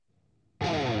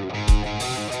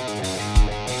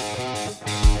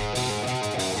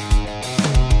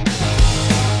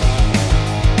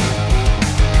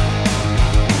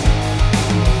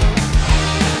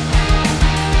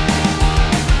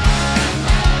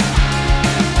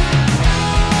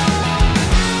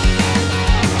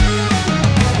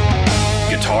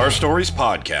Stories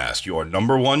Podcast, your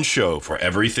number one show for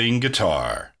everything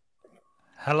guitar.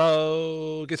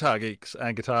 Hello, Guitar Geeks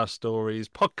and Guitar Stories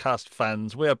podcast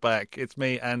fans. We're back. It's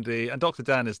me, Andy, and Dr.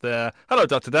 Dan is there. Hello,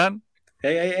 Dr. Dan.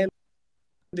 Hey,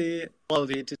 Andy. Oh,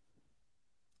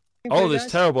 there's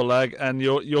terrible lag, and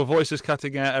your voice is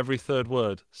cutting out every third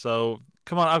word. So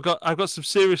come on, I've got some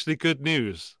seriously good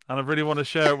news, and I really want to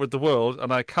share it with the world,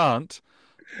 and I can't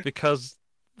because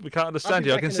we can't understand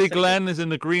you. I can see Glenn is in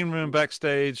the green room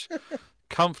backstage,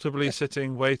 comfortably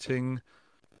sitting, waiting.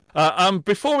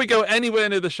 Before we go anywhere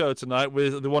near the show tonight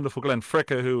with the wonderful Glenn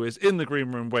Fricker, who is in the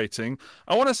green room waiting,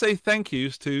 I want to say thank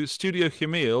yous to Studio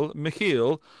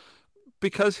Michiel,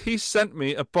 because he sent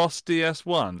me a Boss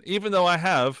DS1. Even though I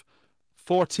have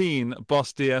 14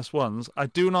 Boss DS1s, I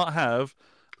did not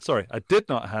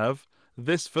have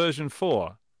this version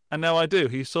 4. And now I do.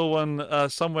 He saw one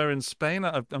somewhere in Spain,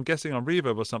 I'm guessing on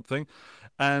Reverb or something.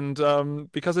 And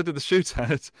because I did the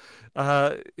shootout,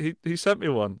 he sent me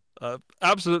one.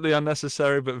 Absolutely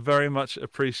unnecessary, but very much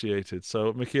appreciated.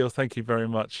 So, Michiel, thank you very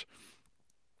much.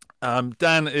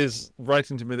 Dan is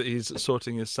writing to me that he's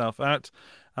sorting himself out,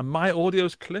 and my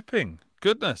audio's clipping.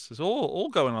 Goodness, it's all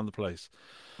going on the place.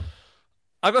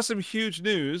 I've got some huge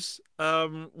news,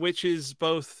 which is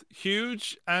both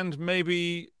huge and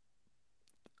maybe,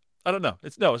 I don't know.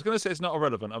 I was going to say it's not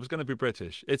irrelevant. I was going to be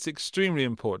British. It's extremely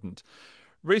important.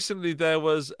 Recently, there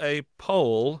was a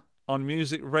poll on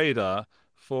Music Radar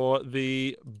for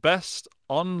the best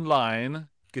online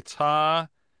guitar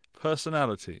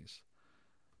personalities.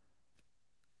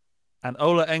 And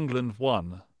Ola Englund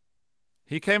won.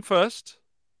 He came first,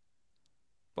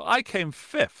 but I came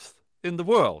fifth in the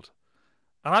world.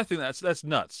 And I think that's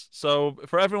nuts. So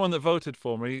for everyone that voted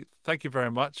for me, thank you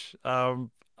very much. I've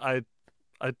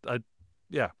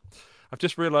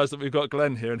just realised that we've got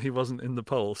Glenn here and he wasn't in the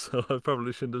poll, so I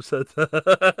probably shouldn't have said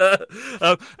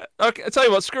that. Okay, I'll tell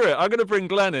you what, screw it. I'm going to bring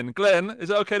Glenn in. Glenn,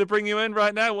 is it okay to bring you in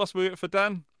right now whilst we wait for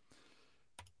Dan?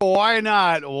 Why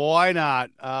not?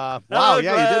 Wow, Hello,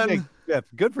 yeah, Glenn. you did make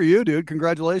good for you, dude.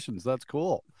 Congratulations. That's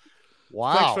cool.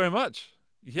 Wow. Thanks very much.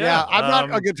 Yeah, I'm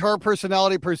not a guitar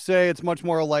personality per se. It's much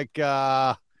more like,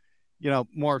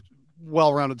 more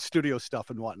well-rounded studio stuff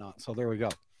and whatnot. So there we go.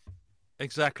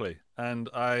 Exactly. And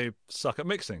I suck at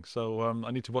mixing, so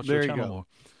I need to watch There your you channel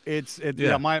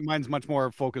go. more. Mine's much more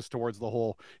focused towards the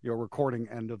whole, recording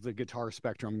end of the guitar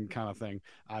spectrum kind of thing,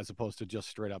 as opposed to just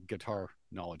straight up guitar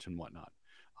knowledge and whatnot.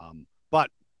 But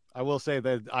I will say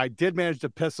that I did manage to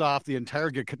piss off the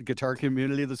entire guitar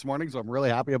community this morning, so I'm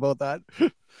really happy about that.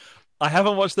 I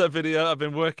haven't watched that video. I've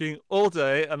been working all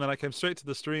day, and then I came straight to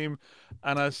the stream,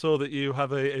 and I saw that you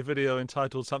have a video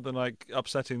entitled something like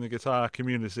 "Upsetting the Guitar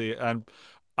Community," and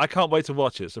I can't wait to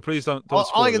watch it. So please don't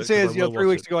all I can it, say is, 3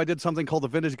 weeks ago I did something called the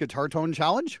Vintage Guitar Tone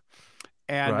Challenge,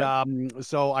 and right.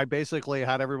 So I basically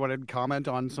had everyone comment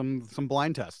on some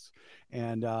blind tests.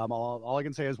 And all I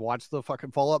can say is watch the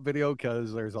fucking follow-up video,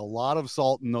 because there's a lot of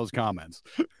salt in those comments.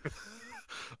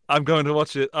 I'm going to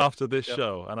watch it after this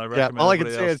show, and I recommend. All I can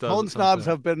say is tone snobs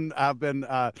have been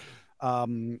how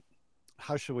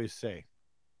should we say,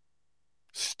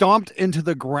 stomped into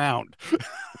the ground.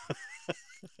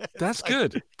 That's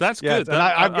good. That's good.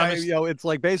 And it's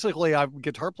like basically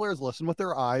guitar players listen with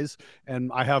their eyes,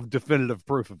 and I have definitive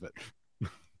proof of it.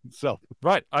 So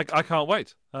right, I can't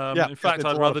wait. In fact,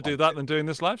 I'd rather do that than doing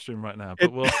this live stream right now.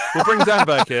 But we'll bring Dan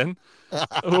back in.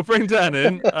 We'll bring Dan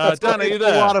in. Dan, are you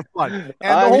there? A lot of fun.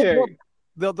 And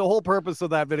the whole purpose of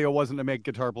that video wasn't to make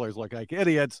guitar players look like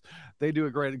idiots. They do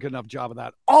a good enough job of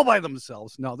that all by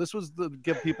themselves. No, this was to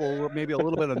give people maybe a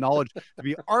little bit of knowledge to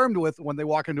be armed with when they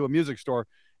walk into a music store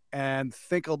and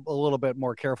think a little bit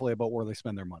more carefully about where they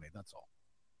spend their money. That's all.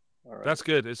 Right. That's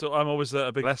good. So I'm always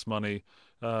a big less money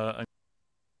and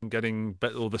getting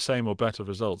all the same or better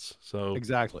results. So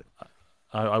exactly,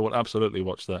 I will absolutely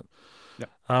watch that. Yeah.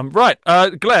 Right,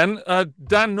 Glenn.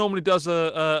 Dan normally does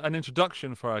an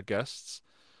introduction for our guests,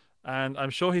 and I'm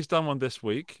sure he's done one this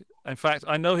week. In fact,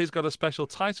 I know he's got a special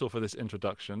title for this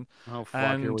introduction. Oh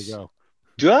fuck! Here we go.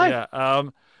 Do I? Yeah.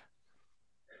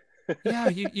 Yeah.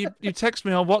 You text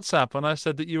me on WhatsApp, and I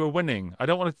said that you were winning.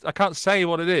 I can't say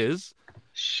what it is.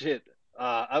 Shit.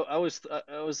 I was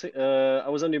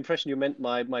under the impression you meant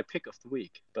my pick of the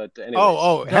week, but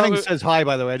anyway. Henning says hi,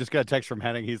 by the way. I just got a text from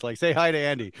Henning. He's like, say hi to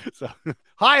Andy. So,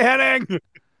 hi, Henning.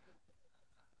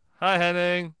 Hi,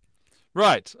 Henning.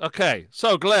 Right. Okay.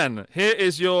 So, Glenn, here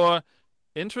is your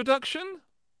introduction.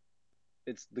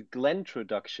 It's the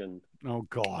Glenn-troduction. Oh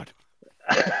God.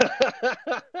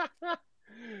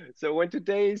 So when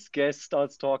today's guest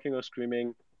starts talking or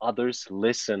screaming, others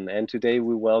listen. And today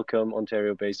we welcome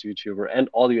Ontario-based YouTuber and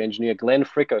audio engineer Glenn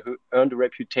Fricker, who earned a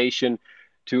reputation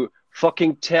to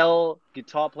fucking tell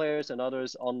guitar players and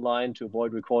others online to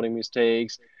avoid recording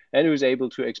mistakes, and who's able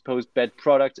to expose bad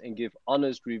products and give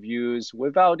honest reviews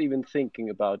without even thinking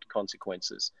about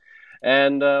consequences.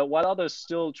 And while others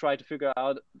still try to figure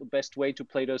out the best way to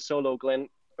play their solo, Glenn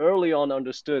early on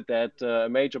understood that a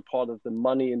major part of the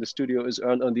money in the studio is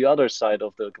earned on the other side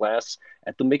of the glass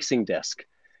at the mixing desk.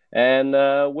 And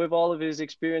with all of his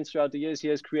experience throughout the years, he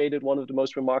has created one of the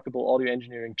most remarkable audio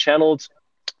engineering channels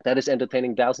that is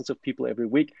entertaining thousands of people every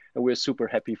week. And we're super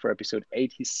happy for episode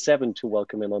 87 to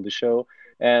welcome him on the show.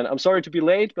 And I'm sorry to be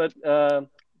late, but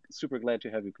super glad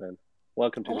to have you, Glenn.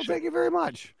 Welcome to the show. Thank you very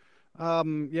much.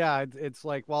 Yeah, it's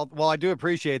like, well, I do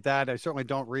appreciate that. I certainly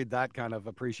don't read that kind of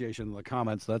appreciation in the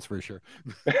comments. That's for sure.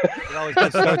 It always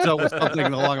just starts out with something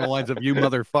along the lines of "you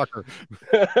motherfucker."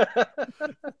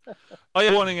 I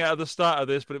was warning it at the start of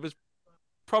this, but it was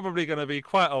probably going to be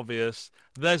quite obvious.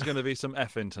 There's going to be some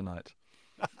effing tonight.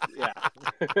 Yeah,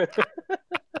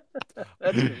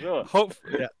 that's for sure.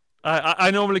 Yeah. I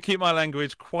normally keep my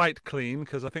language quite clean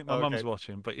because I think my mum's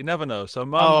watching, but you never know. So,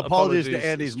 mum, apologies to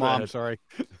Andy's mom. Ahead. Sorry.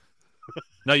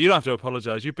 No, you don't have to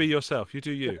apologize. You be yourself. You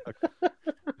do you. All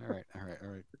right.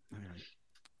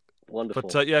 Wonderful.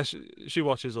 But yeah, she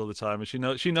watches all the time, and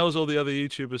she knows all the other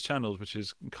YouTubers' channels, which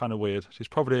is kind of weird. She's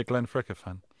probably a Glenn Fricker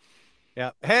fan.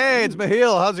 Yeah. Hey, it's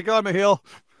Michiel. How's it going, Michiel?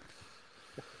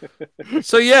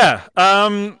 So yeah,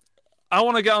 I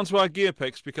want to get onto our gear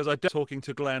picks because I'm talking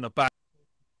to Glenn about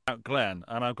Glenn,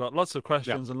 and I've got lots of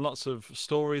questions and lots of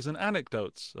stories and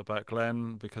anecdotes about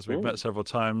Glenn because we've met several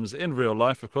times in real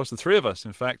life, of course, the three of us,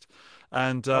 in fact.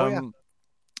 And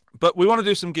but we want to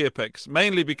do some gear picks,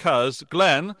 mainly because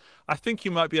Glenn, I think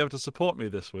you might be able to support me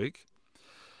this week.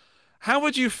 How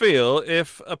would you feel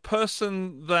if a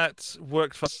person that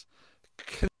worked for us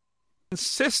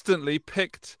consistently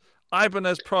picked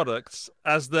Ibanez products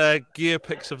as their gear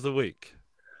picks of the week?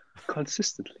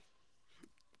 Consistently.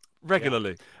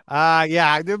 Regularly.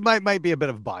 Yeah, there might be a bit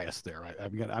of bias there.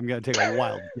 I'm gonna take a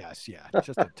wild guess. Yeah,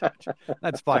 just a touch.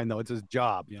 That's fine though. It's his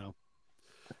job, you know.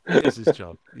 It is his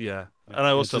job. Yeah, and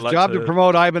I also it's his like job to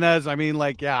promote Ibanez. I mean,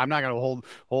 like, yeah, I'm not gonna hold.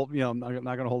 You know, I'm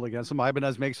not gonna hold against him.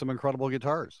 Ibanez makes some incredible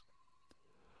guitars.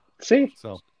 See,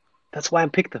 so that's why I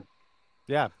picked them.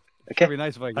 Yeah. Okay. It'd be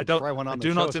nice if I could try one on the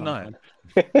show. I do show not deny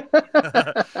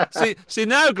it. see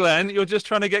now, Glenn, you're just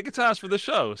trying to get guitars for the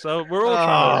show. So we're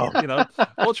all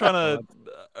trying to,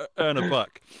 earn a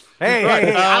buck.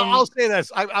 Hey, I'll say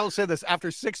this. I'll say this.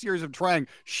 After 6 years of trying,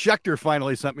 Schecter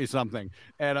finally sent me something,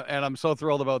 and I'm so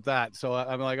thrilled about that. So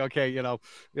I'm like, okay,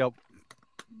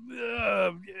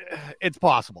 it's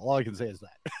possible. All I can say is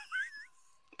that.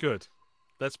 Good.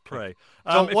 Let's pray.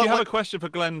 If you have a question for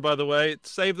Glenn, by the way,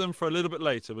 save them for a little bit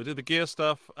later. We'll do the gear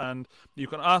stuff, and you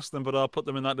can ask them, but I'll put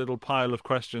them in that little pile of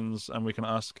questions, and we can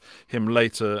ask him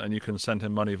later, and you can send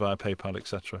him money via PayPal,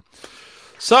 etc.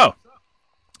 So,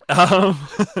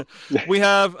 we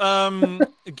have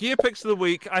gear picks of the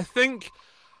week. I think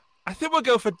we'll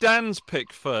go for Dan's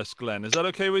pick first, Glenn. Is that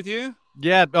okay with you?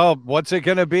 Yeah. Oh, what's it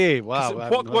going to be? Wow.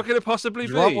 What could it possibly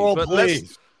be? Drum roll,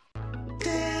 please.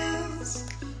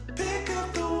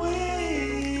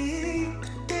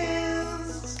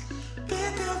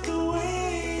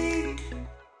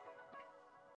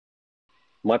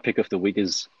 My pick of the week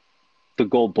is the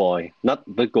Gold Boy. Not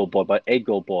the Gold Boy, but a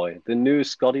Gold Boy. The new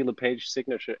Scotty LePage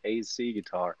signature AZ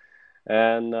guitar.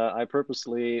 And I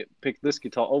purposely picked this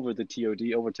guitar over the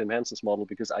TOD, over Tim Henson's model,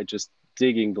 because I just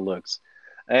digging the looks.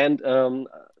 And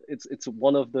it's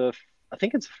one of the, I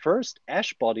think it's first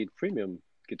ash-bodied premium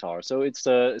guitar. So it's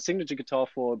a signature guitar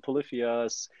for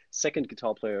Polyphia's second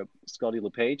guitar player, Scotty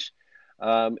LePage.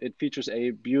 It features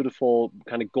a beautiful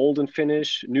kind of golden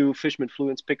finish, new Fishman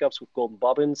Fluence pickups with golden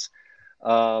bobbins,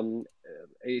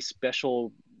 a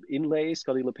special inlay,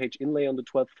 Scotty LePage inlay on the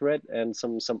 12th fret, and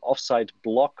some offside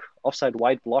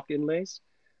white block inlays,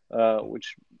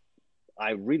 which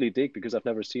I really dig because I've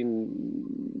never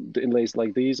seen the inlays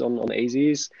like these on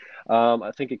AZs.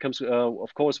 I think it comes,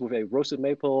 of course, with a roasted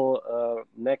maple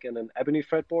neck and an ebony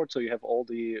fretboard, so you have all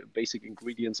the basic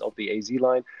ingredients of the AZ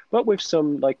line, but with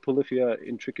some like Polyphia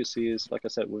intricacies, like I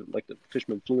said, with like the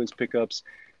Fishman Fluence pickups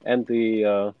and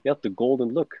the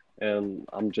golden look. And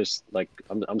I'm just like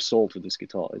I'm sold to this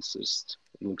guitar. It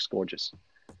looks gorgeous.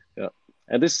 Yeah.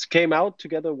 And this came out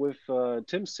together with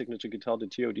Tim's signature guitar, the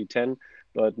TOD10,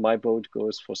 but my vote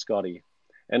goes for Scotty.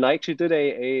 And I actually did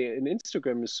an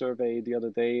Instagram survey the other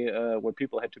day where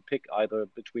people had to pick either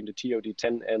between the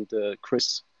TOD10 and the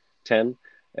Chris 10.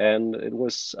 And it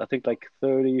was, I think, like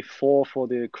 34 for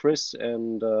the Chris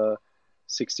and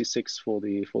 66 for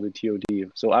the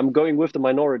TOD. So I'm going with the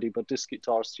minority, but this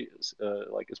guitar is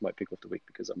my pick of the week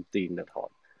because I'm digging that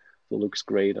hard. The look's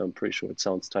great. I'm pretty sure it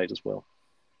sounds tight as well.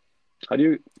 How do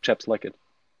you chaps like it?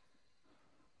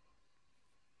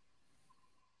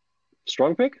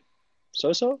 Strong pick?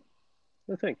 So?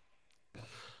 I think.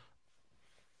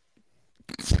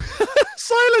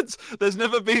 Silence. There's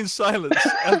never been silence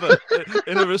ever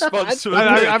in a response to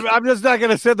a pick. I'm just not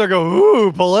gonna sit there and go,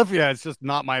 ooh, Polyphia. It's just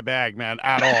not my bag, man,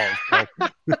 at all.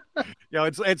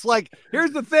 So, it's like,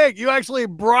 here's the thing. You actually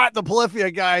brought the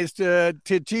Polyphia guys to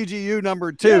TGU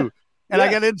number 2. Yeah. And I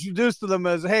got introduced to them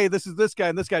as, hey, this is this guy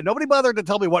and this guy. Nobody bothered to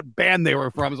tell me what band they were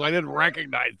from, so I didn't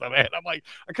recognize them. And I'm like,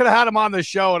 I could have had them on the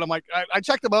show. And I'm like, I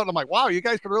checked them out and I'm like, wow, you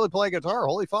guys can really play guitar.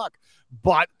 Holy fuck.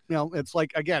 But, it's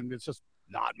like, again, it's just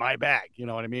not my bag. You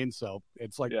know what I mean? So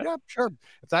it's like, yeah, sure.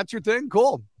 If that's your thing,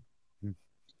 cool.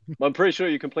 I'm pretty sure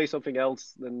you can play something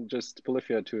else than just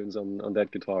Polyphia tunes on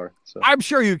that guitar. So I'm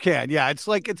sure you can. Yeah, it's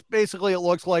basically, it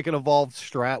looks like an evolved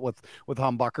Strat with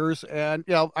humbuckers, and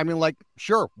I mean, like,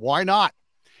 sure, why not?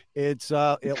 It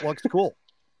looks cool.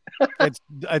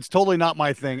 It's totally not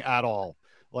my thing at all.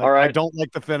 Like, all right. I don't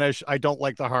like the finish. I don't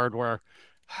like the hardware.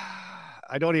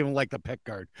 I don't even like the pick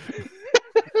guard.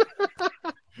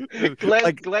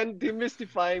 Glenn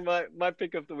demystifying my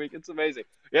pick of the week. It's amazing.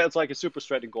 Yeah, it's like a Super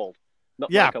Strat in gold. Not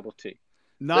my cup of tea.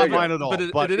 Not mine at all.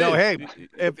 But hey,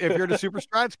 if you're the Super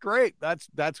Strats, great. That's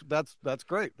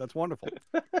great. That's wonderful.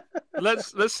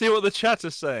 Let's see what the chat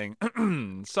is saying.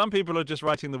 Some people are just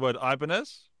writing the word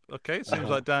Ibanez. Okay, seems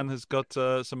like Dan has got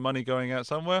some money going out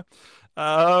somewhere.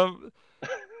 I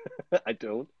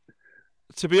don't.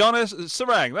 To be honest,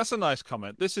 Sarang, that's a nice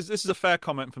comment. This is a fair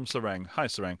comment from Sarang. Hi,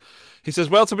 Sarang. He says,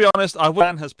 well, to be honest,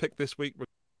 Dan has picked this week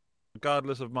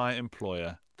regardless of my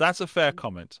employer. That's a fair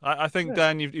comment. I think,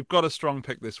 Dan, you've got a strong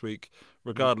pick this week,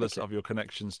 regardless of your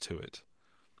connections to it.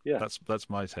 Yeah, that's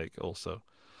my take also.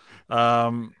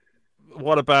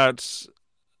 What about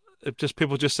just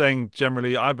people just saying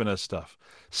generally Ibanez stuff?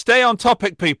 Stay on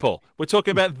topic, people. We're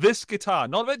talking about this guitar,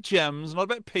 not about gems, not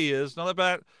about Piers, not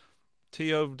about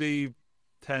TOD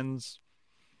 10s.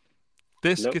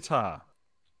 This guitar.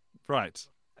 Right.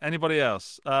 Anybody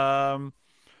else?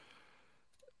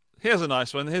 Here's a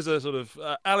nice one. Here's a sort of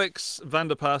Alex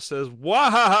Vanderpass says,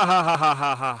 "Wah ha ha ha ha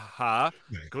ha ha ha.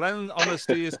 Glenn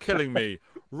honesty is killing me."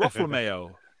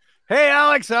 Rufflemeo. Hey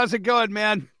Alex, how's it going,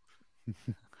 man?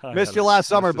 Hi, Missed you last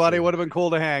summer, buddy. Would have been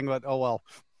cool to hang, but oh well.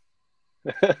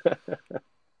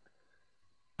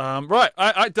 Right,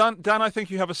 Dan, I think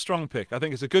you have a strong pick. I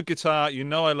think it's a good guitar. You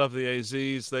know I love the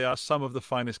AZs. They are some of the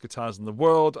finest guitars in the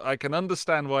world. I can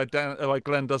understand why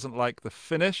Glenn doesn't like the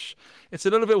finish. It's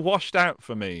a little bit washed out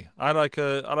for me. I like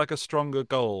a stronger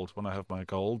gold when I have my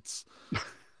golds.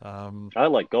 I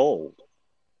like gold.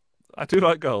 I do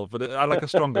like gold, but I like a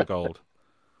stronger gold.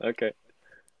 Okay.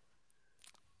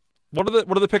 What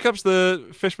are the pickups? The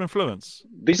Fishman Fluence.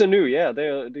 These are new, yeah.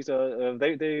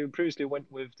 They previously went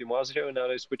with DiMarzio, and now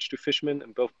they switched to Fishman,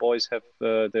 and both boys have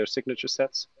their signature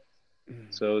sets.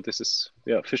 So this is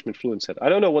Fishman Fluence set. I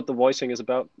don't know what the voicing is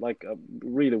about. Like, I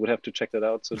really would have to check that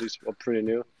out. So these are pretty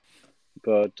new,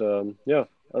 but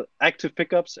active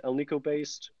pickups, Alnico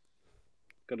based.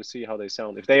 Got to see how they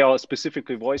sound. If they are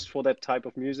specifically voiced for that type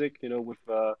of music, with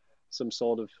some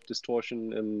sort of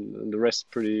distortion and the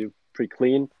rest pretty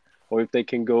clean. Or if they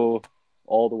can go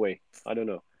all the way. I don't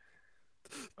know.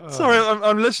 Sorry,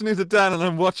 I'm listening to Dan and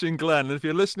I'm watching Glenn. And if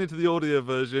you're listening to the audio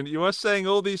version, you are saying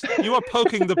all these... You are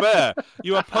poking the bear.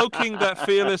 You are poking that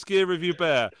Fearless Gear Review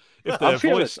bear. If they're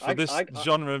voiced for this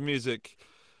genre of music.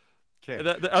 Okay.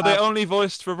 Are they only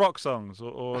voiced for rock songs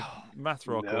or math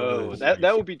rock? No,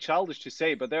 that would be childish to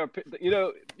say. But there are,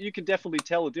 you can definitely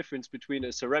tell a difference between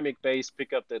a ceramic-based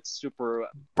pickup that's super...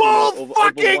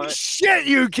 fucking shit,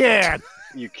 you can!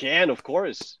 You can, of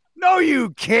course. No, you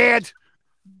can't.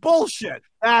 Bullshit.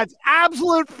 That's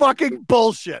absolute fucking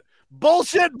bullshit.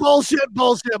 Bullshit.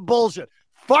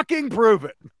 Fucking prove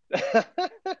it.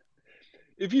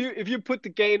 If you put the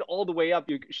gain all the way up,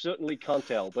 you certainly can't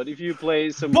tell. But if you play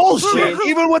some bullshit,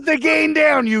 even with the gain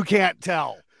down, you can't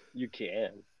tell. You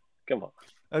can. Come on.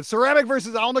 Ceramic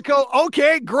versus Alnico.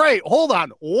 Okay, great. Hold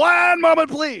on. One moment,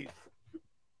 please.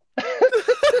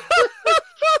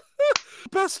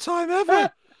 Best time ever.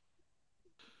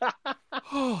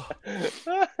 I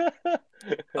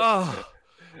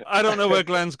don't know where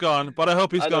Glenn's gone, but I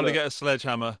hope he's gone to get a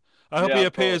sledgehammer. I hope he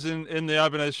appears in the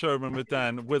Ibanez showroom with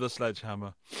Dan with a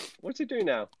sledgehammer. What's he doing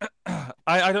now?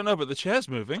 I don't know, but the chair's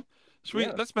moving.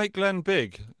 Let's make Glenn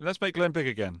big. Let's make Glenn big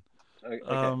again.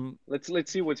 Okay. Let's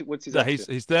see what's his. Yeah,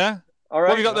 he's there. All right.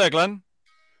 What have you got there, Glenn?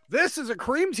 This is a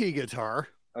Cream Tea guitar.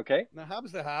 Okay. Now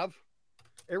happens to have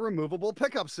a removable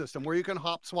pickup system where you can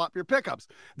hop swap your pickups.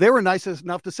 They were nice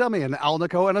enough to sell me an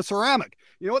Alnico and a ceramic.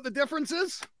 You know what the difference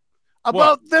is?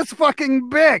 about this fucking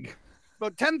big,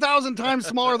 about 10,000 times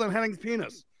smaller than Henning's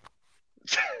penis.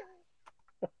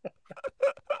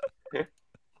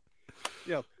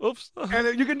 Yeah. Oops.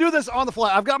 And you can do this on the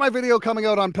fly. I've got my video coming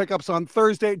out on pickups on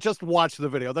Thursday. Just watch the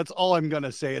video. That's all I'm going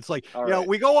to say. It's like,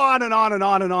 we go on and on and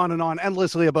on and on and on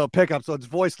endlessly about pickups. So it's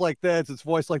voiced like this. It's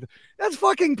voiced like that. That's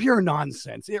fucking pure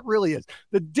nonsense. It really is.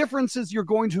 The differences you're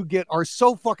going to get are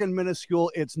so fucking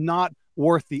minuscule. It's not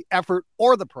worth the effort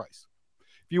or the price.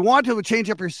 If you want to change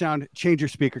up your sound, change your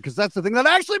speaker, because that's the thing that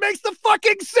actually makes the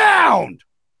fucking sound.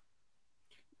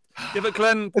 Yeah, but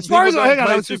Glenn, as far as hang on,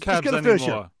 I was just going to finish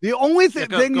here. The only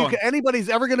thing anybody's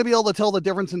ever going to be able to tell the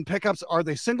difference in pickups, are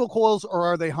they single coils or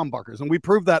are they humbuckers? And we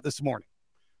proved that this morning.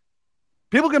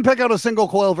 People can pick out a single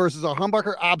coil versus a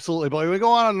humbucker, absolutely. But we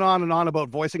go on and on and on about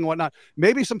voicing and whatnot.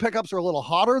 Maybe some pickups are a little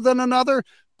hotter than another,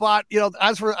 but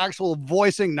as for actual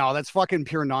voicing, no, that's fucking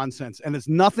pure nonsense. And it's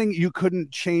nothing you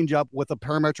couldn't change up with a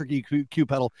parametric EQ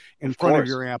pedal in front of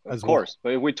your amp as well. Of course,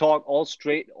 but if we talk all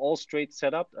straight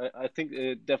setup, I think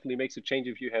it definitely makes a change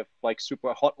if you have like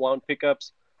super hot wound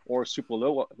pickups or super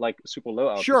low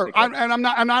out. Sure, I'm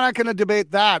not going to debate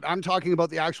that. I'm talking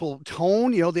about the actual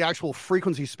tone, the actual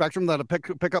frequency spectrum that a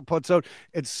pickup puts out.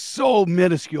 It's so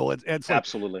minuscule. It's like,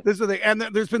 absolutely. This is the thing, and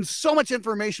there's been so much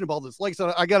information about this. Like I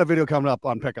said, I got a video coming up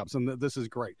on pickups, and this is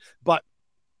great. But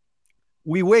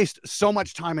we waste so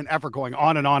much time and effort going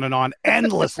on and on and on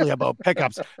endlessly about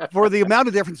pickups for the amount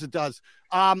of difference it does.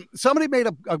 Somebody made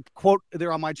a quote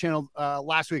there on my channel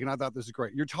last week, and I thought this is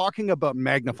great. You're talking about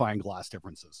magnifying glass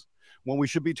differences when we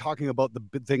should be talking about the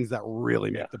things that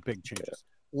really make the big changes,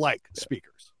 like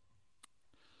speakers.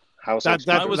 I was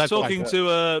talking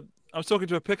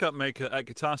to a pickup maker at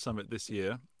Guitar Summit this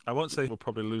year. I won't say we'll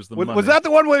probably lose the money. Was that the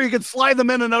one where you could slide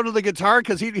them in and out of the guitar?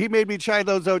 Because he made me try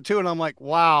those out too, and I'm like,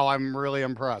 wow, I'm really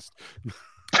impressed.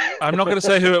 I'm not going to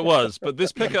say who it was, but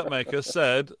this pickup maker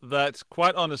said that,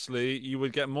 quite honestly, you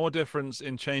would get more difference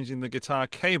in changing the guitar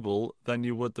cable than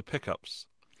you would the pickups.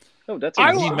 Oh, that's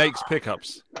he makes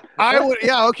pickups. I would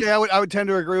tend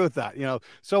to agree with that.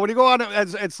 So when you go on,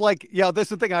 it's like, this is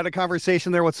the thing. I had a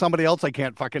conversation there with somebody else. I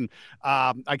can't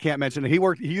mention it.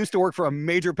 He used to work for a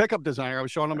major pickup designer. I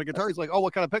was showing him a guitar. He's like, "Oh,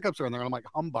 what kind of pickups are in there?" And I'm like,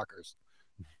 "Humbuckers."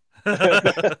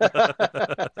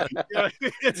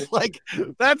 It's like,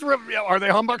 are they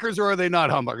humbuckers or are they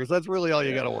not humbuckers? That's really all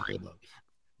you got to worry about.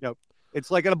 It's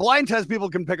like in a blind test, people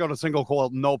can pick out a single coil,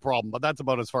 no problem, but that's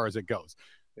about as far as it goes.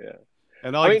 Yeah.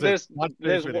 And there's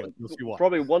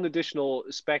probably one additional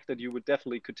spec that you would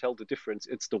definitely could tell the difference.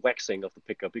 It's the waxing of the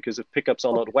pickup, because if pickups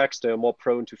are not waxed, they're more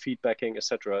prone to feedbacking,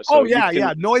 etc. So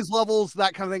noise levels,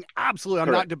 that kind of thing. Absolutely, I'm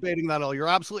not debating that at all. You're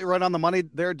absolutely right on the money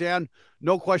there, Dan.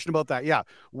 No question about that. Yeah,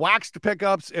 waxed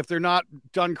pickups, if they're not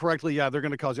done correctly, they're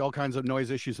going to cause you all kinds of noise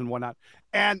issues and whatnot.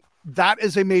 And that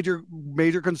is a major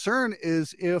concern.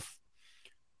 Is if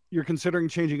you're considering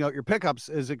changing out your pickups,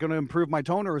 is it going to improve my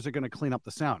tone or is it going to clean up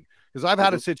the sound? Because I've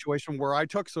had a situation where I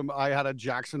had a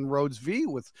Jackson Rhodes V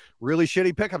with really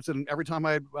shitty pickups, and every time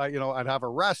I'd have a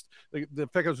rest, the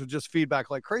pickups would just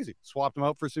feedback like crazy. Swapped them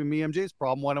out for some EMGs,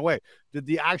 problem went away. Did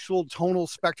the actual tonal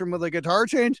spectrum of the guitar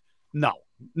change? No,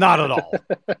 not at all.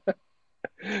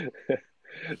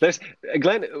 There's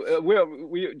Glenn.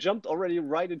 We jumped already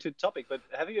right into the topic, but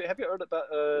have you heard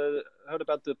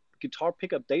about the guitar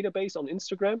pickup database on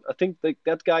Instagram? I think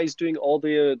that guy is doing all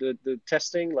the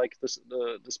testing, like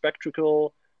the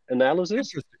spectral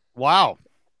analysis. Wow.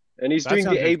 And he's doing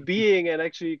the A/Bing and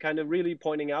actually kind of really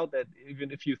pointing out that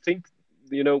even if you think,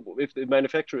 if the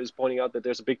manufacturer is pointing out that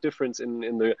there's a big difference in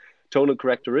the tonal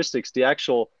characteristics, the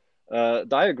actual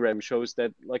diagram shows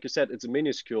that, like you said, it's a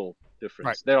minuscule difference.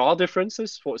 Right. There are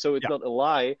differences, so it's not a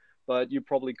lie, but you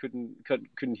probably couldn't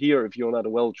hear if you're not a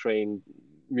well-trained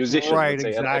musician, right? Let's say,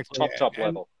 exactly. At top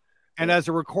level. And as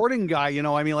a recording guy,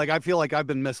 I feel like I've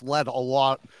been misled a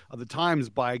lot of the times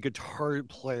by guitar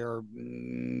player.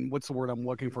 What's the word I'm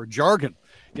looking for? Jargon,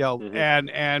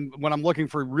 and when I'm looking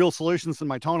for real solutions in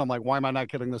my tone, I'm like, why am I not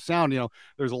getting the sound?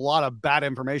 There's a lot of bad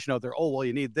information out there. Oh, well,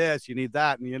 you need this, you need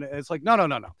that. And it's like, no.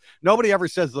 Nobody ever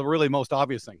says the really most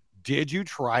obvious thing. Did you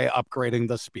try upgrading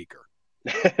the speaker?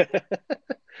 The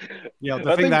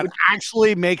thing that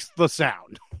actually makes the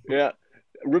sound. Yeah.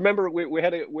 Remember, we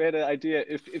had an idea.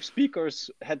 If speakers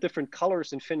had different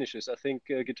colors and finishes, I think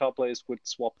guitar players would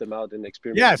swap them out and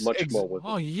experiment much more with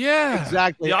them. Oh yeah,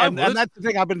 exactly. Yeah, and that's the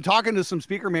thing. I've been talking to some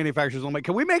speaker manufacturers. I'm like,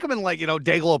 can we make them in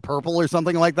Dayglow purple or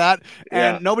something like that?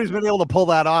 And nobody's been able to pull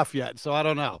that off yet. So I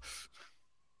don't know.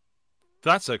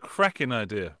 That's a cracking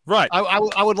idea, right? I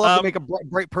would love to make a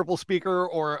bright purple speaker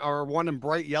or one in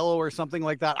bright yellow or something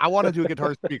like that. I want to do a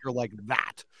guitar speaker like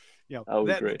that.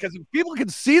 Because if people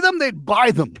could see them, they'd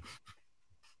buy them.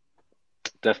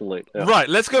 definitely. Yeah. Right,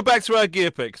 let's go back to our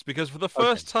gear picks, because for the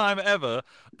first time ever,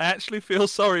 I actually feel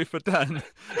sorry for Dan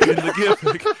in the gear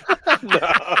pick.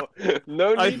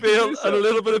 No I need to feel do a so.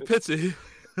 little bit of pity.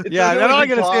 It's Yeah, a and all I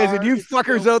new gotta say is that guitar, you it's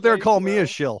fuckers still out there plays call me a well.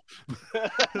 shill.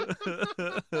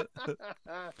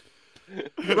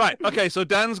 Right, okay, so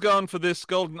Dan's gone for this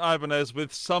Golden Ibanez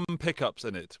with some pickups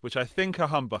in it, which I think are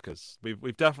humbuckers.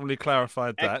 We've definitely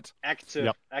clarified that.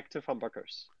 Active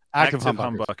humbuckers. Active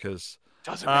humbuckers. humbuckers.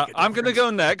 Doesn't make a I'm going to difference. go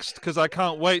next because I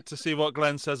can't wait to see what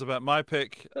Glenn says about my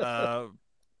pick.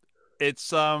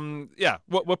 It's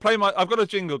we'll play my. I've got a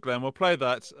jingle, Glenn. We'll play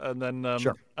that, and then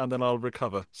Sure. and then I'll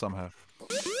recover somehow.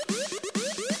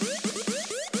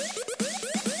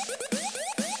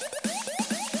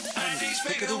 Andy's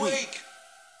pick of the week.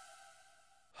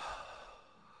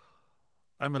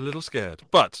 I'm a little scared,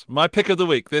 but my pick of the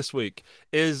week this week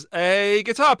is a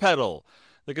guitar pedal.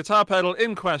 The guitar pedal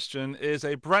in question is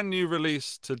a brand new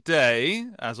release today,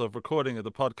 as of recording of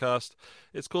the podcast.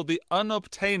 It's called the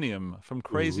Unobtainium from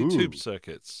Crazy Tube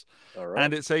Circuits. All right.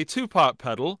 And it's a two-part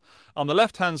pedal. On the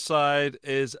left-hand side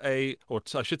is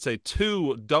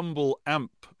two Dumble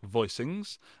amp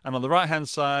voicings. And on the right-hand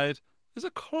side is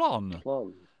a Klon.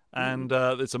 And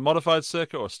it's a modified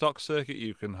circuit or stock circuit.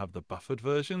 You can have the buffered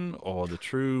version or the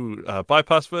true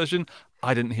bypass version.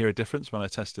 I didn't hear a difference when I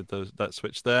tested that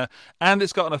switch there. And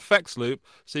it's got an effects loop,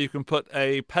 so you can put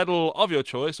a pedal of your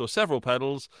choice or several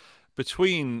pedals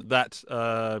between that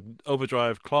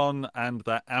overdrive Klon and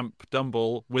that amp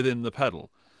Dumble within the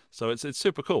pedal. So it's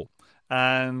super cool.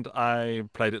 And I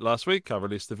played it last week. I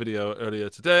released the video earlier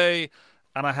today,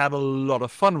 and I had a lot of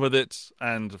fun with it.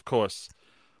 And of course,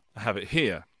 I have it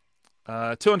here.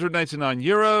 289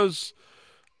 euros.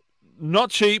 Not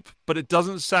cheap, but it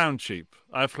doesn't sound cheap.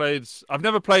 I've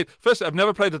never played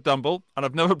a Dumble, and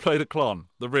I've never played a Klon,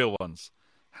 the real ones.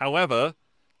 However,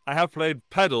 I have played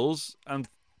pedals, and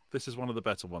this is one of the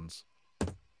better ones.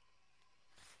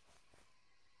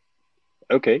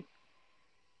 Okay.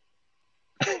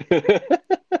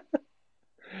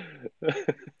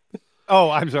 Oh,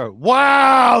 I'm sorry.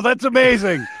 Wow, that's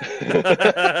amazing.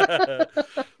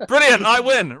 Brilliant, I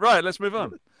win. Right, let's move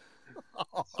on.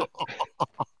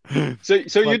 So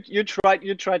you tried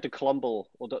the Klumble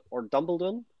or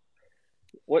Dumbledon?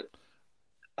 What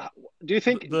do you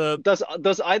think?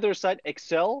 Does either side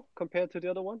excel compared to the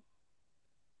other one?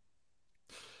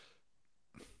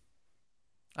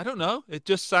 I don't know. It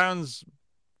just sounds.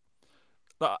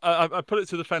 I put it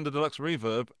to the Fender Deluxe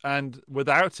Reverb, and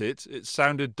without it, it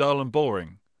sounded dull and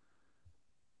boring.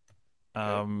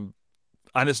 And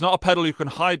it's not a pedal you can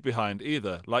hide behind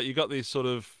either. Like you got these sort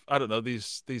of, I don't know,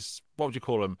 these what would you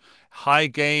call them? High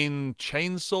gain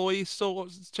chainsaw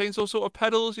sort of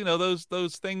pedals. You know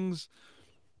those things.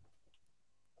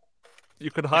 You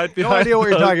can hide behind. No idea what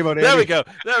you're talking about, Andy. There we go,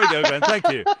 Glenn. Thank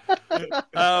you.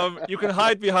 You can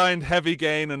hide behind heavy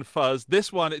gain and fuzz.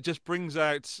 This one, it just brings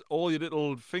out all your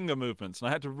little finger movements, and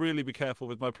I had to really be careful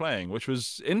with my playing, which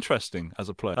was interesting as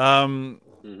a player.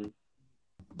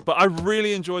 But I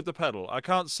really enjoyed the pedal. I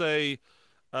can't say.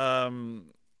 I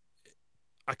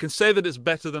can say that it's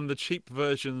better than the cheap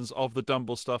versions of the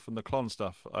Dumble stuff and the Klon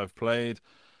stuff I've played,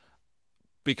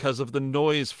 because of the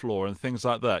noise floor and things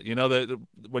like that. You know, that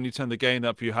when you turn the gain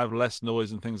up, you have less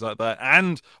noise and things like that.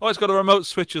 And, it's got a remote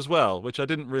switch as well, which I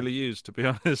didn't really use, to be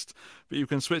honest. But you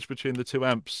can switch between the two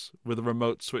amps with a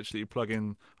remote switch that you plug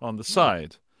in on the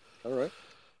side. All right.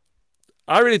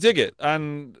 I really dig it.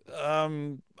 And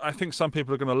I think some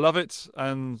people are going to love it.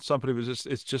 And some people,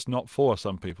 it's just not for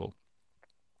some people.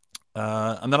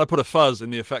 And then I put a fuzz in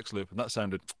the effects loop, and that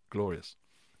sounded glorious.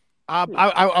 I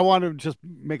want to just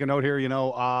make a note here. You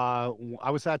know, I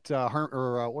was at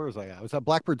where was I at? I was at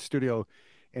Blackbird Studio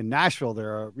in Nashville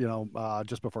there, you know,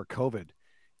 just before COVID,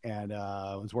 and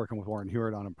I was working with Warren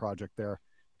Hewitt on a project there,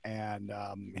 and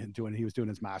he was doing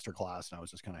his master class, and I was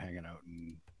just kind of hanging out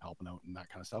and helping out and that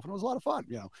kind of stuff, and it was a lot of fun,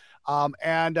 you know.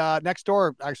 And next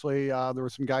door, actually, there were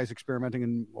some guys experimenting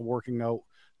and working out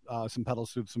some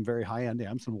pedals with some very high end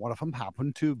amps, and one of them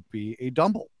happened to be a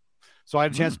Dumble. So I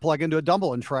had a chance to plug into a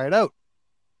Dumble and try it out.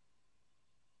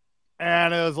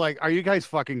 And it was like, are you guys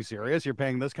fucking serious? You're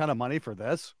paying this kind of money for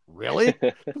this? Really?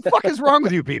 What the fuck is wrong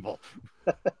with you people?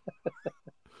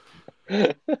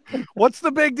 What's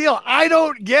the big deal? I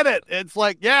don't get it. It's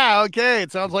like, yeah, okay,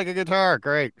 it sounds like a guitar.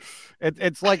 Great.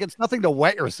 It's like it's nothing to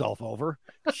wet yourself over.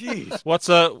 Jeez.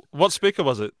 What speaker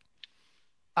was it?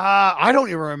 I don't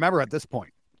even remember at this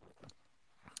point.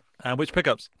 And which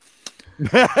pickups?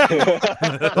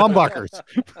 Humbuckers.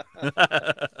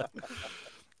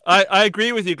 I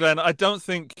agree with you, Glenn. I don't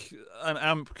think an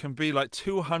amp can be like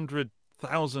 200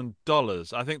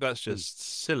 $200,000. I think that's just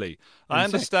silly. I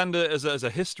Insane. understand it as a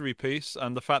history piece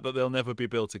and the fact that they'll never be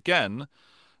built again,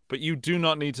 but you do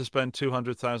not need to spend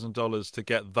 $200,000 to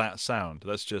get that sound.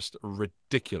 That's just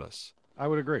ridiculous. I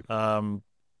would agree.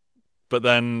 But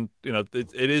then,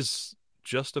 it is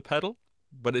just a pedal,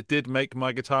 but it did make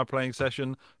my guitar playing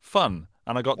session fun.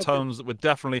 And I got tones that were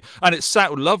definitely, and it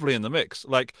sat lovely in the mix.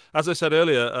 Like, as I said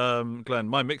earlier, Glenn,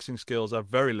 my mixing skills are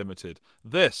very limited.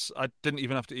 This, I didn't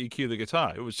even have to EQ the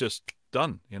guitar. It was just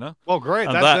done, Well, great.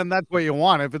 And Then that's what you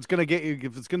want. If it's going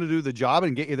to do the job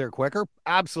and get you there quicker,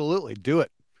 absolutely do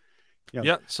it.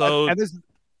 Yeah. So, and this,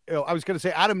 I was going to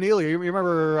say, Adam Neely, you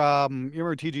remember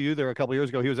TGU there a couple of years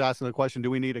ago? He was asking the question,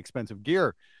 do we need expensive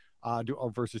gear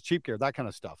versus cheap gear, that kind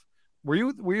of stuff. Were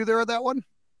you there at that one?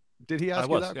 Did he ask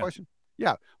you that question?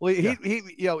 Yeah. Well,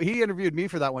 he interviewed me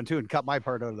for that one too and cut my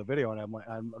part out of the video. And I'm like,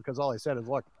 because all I said is,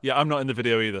 look. Yeah, I'm not in the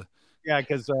video either. Yeah,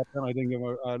 because I didn't give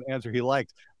him an answer he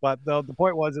liked. But the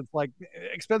point was, it's like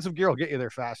expensive gear will get you there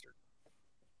faster.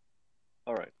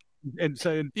 All right. And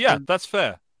so that's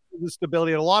fair. The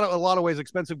stability in a lot of ways,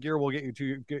 expensive gear will get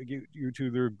you to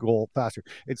their goal faster.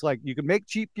 It's like you can make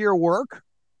cheap gear work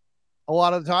a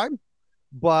lot of the time,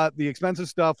 but the expensive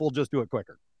stuff will just do it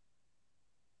quicker.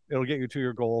 It'll get you to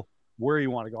your goal where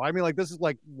you want to go. I mean, like, this is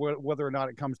like whether or not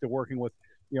it comes to working with,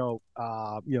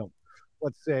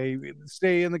 let's say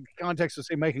in the context of,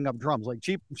 say, making up drums. Like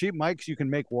cheap mics you can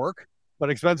make work,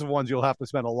 but expensive ones you'll have to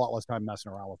spend a lot less time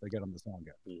messing around with to get them to sound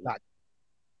good.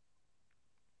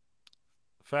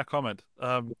 Fair comment.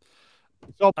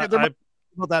 So about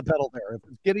that pedal there. If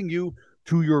it's getting you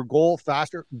to your goal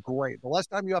faster, great. The less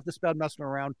time you have to spend messing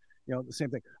around, the same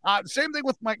thing. Same thing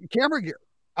with my camera gear.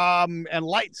 And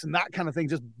lights and that kind of thing,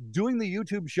 just doing the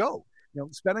YouTube show,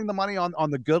 spending the money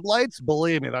on the good lights,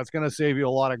 believe me, that's going to save you a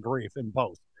lot of grief in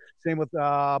post. Same with,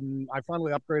 I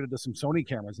finally upgraded to some Sony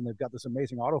cameras and they've got this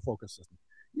amazing autofocus system.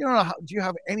 Do you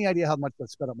have any idea how much that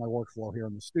sped up my workflow here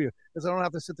in the studio? Because I don't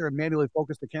have to sit there and manually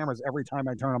focus the cameras every time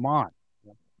I turn them on.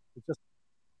 It's just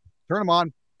turn them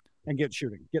on and get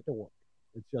shooting, get to work.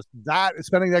 It's just that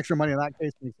spending the extra money in that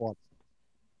case makes a lot of sense.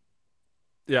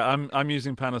 Yeah, I'm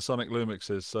using Panasonic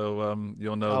Lumixes, so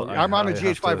you'll know. I'm on a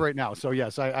GH5 right now, so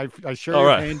yes, I share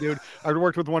your pain, dude. I've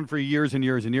worked with one for years and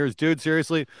years and years, dude.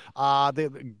 Seriously,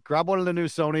 grab one of the new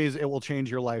Sonys; it will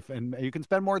change your life, and you can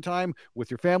spend more time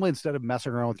with your family instead of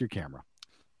messing around with your camera.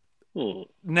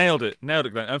 Nailed it,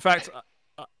 Glenn. In fact,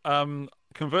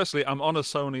 conversely, I'm on a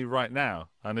Sony right now,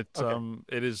 and it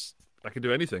is, I can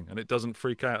do anything, and it doesn't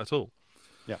freak out at all.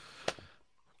 Yeah.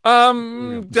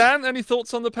 Dan, any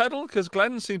thoughts on the pedal? Because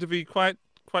Glenn seemed to be quite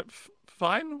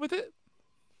fine with it.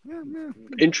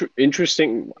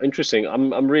 Interesting.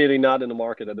 I'm really not in the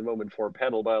market at the moment for a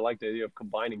pedal, but I like the idea of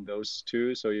combining those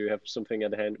two. So you have something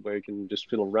at hand where you can just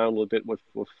fiddle around a little bit with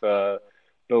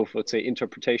both, let's say,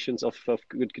 interpretations of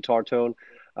good guitar tone.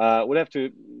 Would have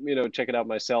to check it out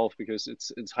myself because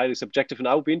it's highly subjective, and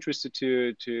I would be interested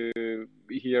to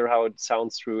hear how it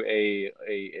sounds through a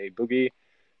Boogie.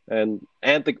 And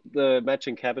the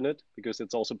matching cabinet, because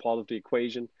it's also part of the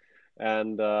equation.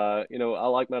 And I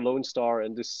like my Lone Star,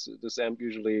 and this amp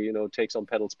usually takes on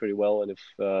pedals pretty well, and if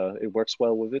it works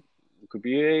well with it, it could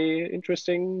be a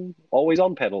interesting always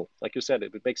on pedal. Like you said,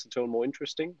 if it makes the tone more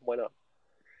interesting, why not?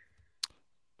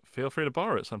 Feel free to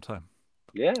borrow it sometime.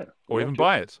 Yeah. Or even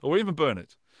buy it, or even burn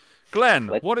it. Glenn,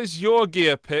 what is your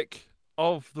gear pick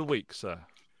of the week, sir?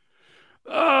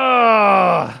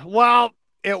 Well,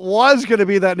 it was going to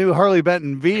be that new Harley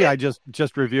Benton V I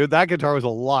just reviewed. That guitar was a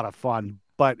lot of fun,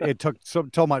 but it took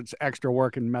so much extra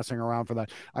work and messing around for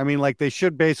that. I mean, like, they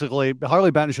should basically,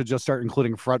 Harley Benton should just start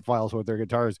including fret files with their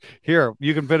guitars. Here,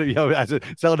 you can fit it,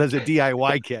 sell it as a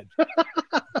DIY kit.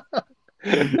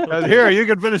 Here, you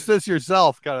can finish this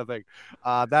yourself, kind of thing.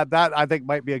 That I think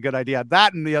might be a good idea.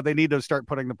 That, and they need to start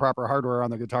putting the proper hardware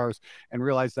on the guitars and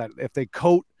realize that if they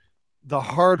coat the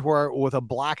hardware with a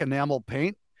black enamel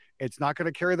paint, it's not going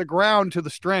to carry the ground to the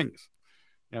strings,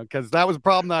 because that was a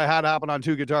problem that I had happen on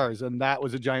two guitars, and that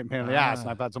was a giant pain in the ass. And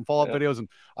I've had some follow-up videos, and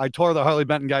I tore the Harley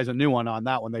Benton guys a new one on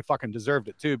that one. They fucking deserved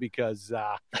it too, because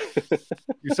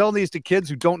you're selling these to kids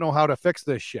who don't know how to fix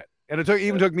this shit. And it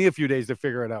took me a few days to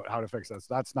figure it out, how to fix this.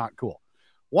 That's not cool.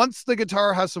 Once the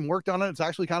guitar has some work done on it, it's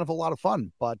actually kind of a lot of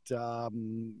fun, but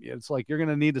it's like you're going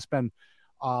to need to spend,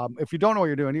 if you don't know what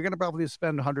you're doing, you're going to probably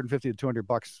spend $150 to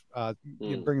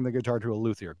 $200 bringing the guitar to a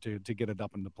luthier to get it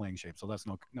up into playing shape. So that's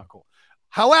not cool.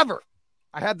 However,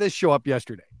 I had this show up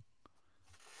yesterday.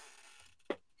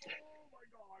 Oh my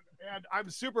God. And I'm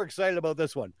super excited about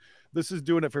this one. This is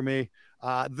doing it for me.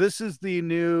 This is the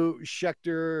new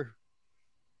Schecter.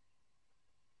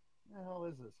 What the hell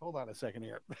is this? Hold on a second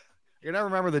here. You never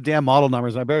remember the damn model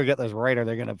numbers. I better get this right, or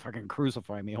they're gonna fucking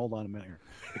crucify me. Hold on a minute here.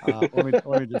 Let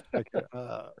me just check.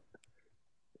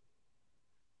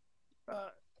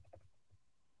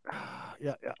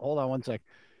 Yeah. Hold on one sec.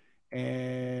 And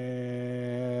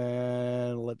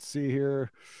let's see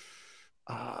here.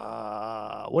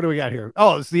 What do we got here?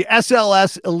 Oh, it's the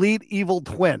SLS Elite Evil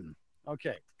Twin.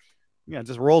 Okay. Yeah, it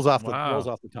just rolls off the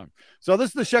tongue. So this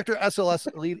is the Schecter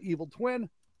SLS Elite Evil Twin.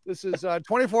 This is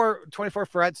 24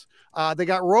 frets. They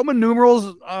got Roman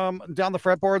numerals down the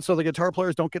fretboard so the guitar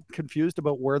players don't get confused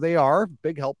about where they are.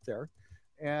 Big help there.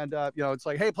 And, it's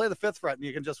like, hey, play the 5th fret. And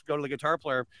you can just go to the guitar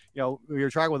player, you're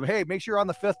trying with them. Hey, make sure you're on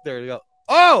the 5th there. You go,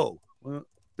 oh, well,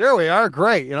 there we are.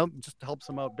 Great. Just helps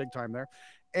them out big time there.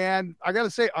 And I got to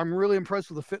say, I'm really impressed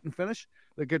with the fit and finish.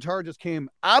 The guitar just came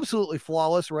absolutely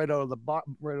flawless right out of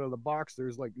the box.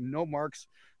 There's like no marks,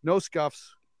 no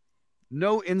scuffs,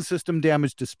 no in-system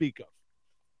damage to speak of.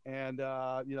 And,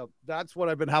 that's what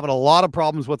I've been having a lot of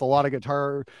problems with a lot of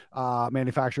guitar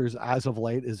manufacturers as of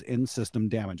late is in-system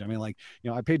damage. I mean,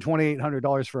 I paid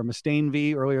 $2,800 for a Mustaine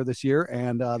V earlier this year,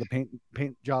 and the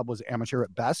paint job was amateur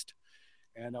at best.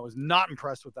 And I was not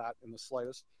impressed with that in the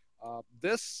slightest.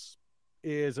 This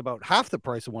is about half the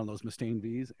price of one of those Mustaine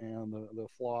Vs, and the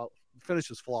finish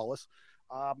is flawless.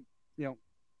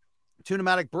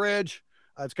 Tune-o-matic bridge.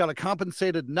 It's got a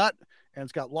compensated nut, and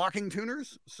it's got locking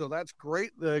tuners, so that's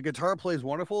great. The guitar plays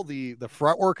wonderful. The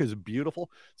fretwork is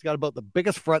beautiful. It's got about the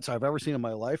biggest frets I've ever seen in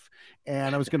my life.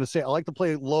 And I was going to say, I like to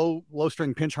play low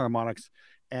string pinch harmonics,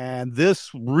 and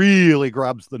this really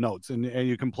grabs the notes, and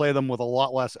you can play them with a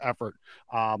lot less effort,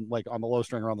 like on the low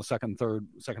string or on the second, third,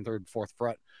 fourth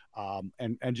fret,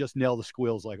 and just nail the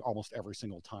squeals like almost every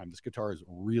single time. This guitar is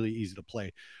really easy to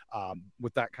play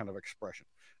with that kind of expression.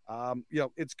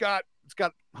 It's got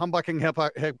humbucking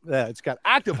it's got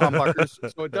active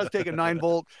humbuckers, so it does take a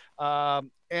 9-volt.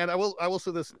 And I will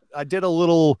say this: I did a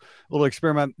little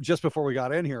experiment just before we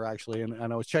got in here, actually,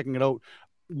 and I was checking it out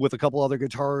with a couple other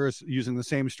guitars using the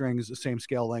same strings, the same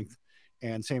scale length,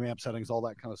 and same amp settings, all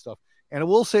that kind of stuff. And I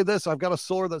will say this: I've got a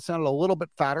Solar that sounded a little bit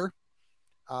fatter,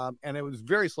 and it was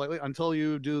very slightly until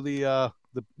you do the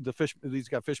fish. These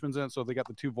got Fishmans in it, so they got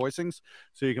the 2 voicings,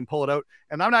 so you can pull it out.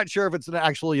 And I'm not sure if it's an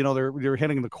actual, they're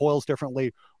hitting the coils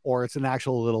differently, or it's an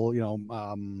actual little,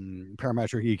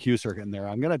 parametric EQ circuit in there.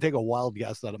 I'm gonna take a wild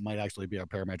guess that it might actually be a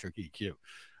parametric EQ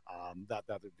that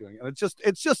they're doing, and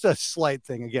it's just a slight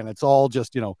thing. Again, it's all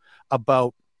just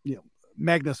about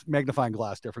magnifying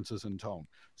glass differences in tone.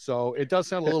 So it does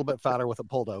sound a little bit fatter with it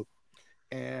pulled out.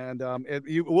 And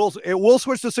it will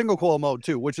switch to single coil mode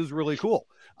too, which is really cool.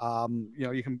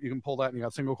 You can pull that, and you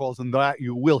got single coils, and that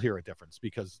you will hear a difference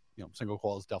because single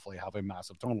coils definitely have a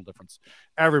massive tonal difference.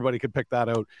 Everybody could pick that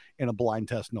out in a blind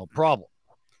test, no problem.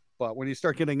 But when you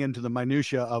start getting into the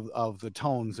minutia of the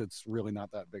tones, it's really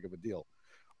not that big of a deal.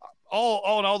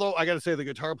 And although I got to say the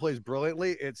guitar plays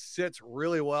brilliantly, it sits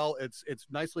really well. It's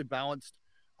nicely balanced.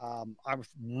 I'm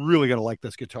really gonna like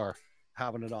this guitar,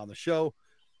 having it on the show.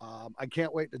 I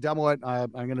can't wait to demo it. I'm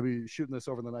going to be shooting this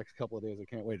over the next couple of days. I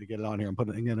can't wait to get it on here and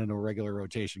putting it in a regular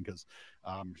rotation because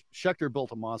Schecter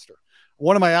built a monster.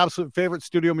 One of my absolute favorite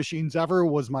studio machines ever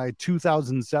was my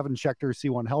 2007 Schecter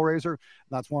C1 Hellraiser.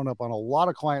 That's wound up on a lot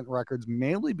of client records,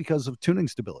 mainly because of tuning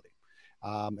stability.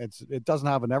 It doesn't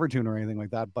have an Evertune or anything like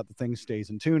that, but the thing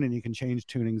stays in tune, and you can change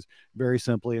tunings very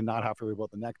simply and not have to worry about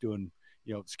the neck doing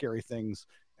scary things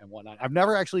and whatnot. I've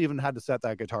never actually even had to set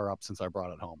that guitar up since I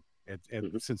brought it home.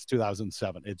 Since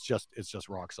 2007, it's just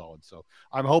rock solid. So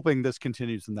I'm hoping this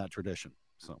continues in that tradition.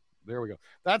 So there we go.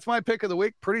 That's my pick of the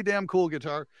week. Pretty damn cool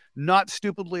guitar, not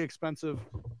stupidly expensive,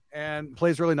 and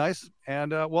plays really nice.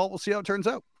 And we'll see how it turns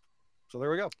out. So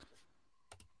there we go.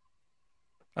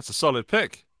 That's a solid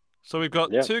pick. So we've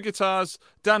got 2 guitars.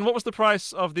 Dan, what was the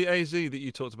price of the AZ that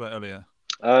you talked about earlier?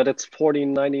 That's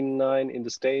 $14.99 in the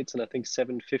States, and I think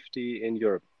 $7.50 in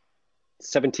Europe.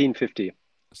 $17.50.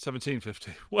 $17.50.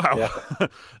 Wow. Yeah.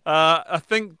 I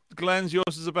think Glenn's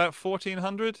yours is about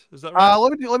 $1,400. Is that right?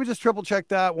 Let me just triple check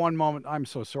that one moment. I'm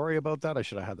so sorry about that. I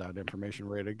should have had that information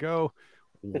ready to go.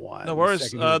 No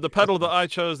worries. The pedal that I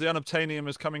chose, the Unobtainium,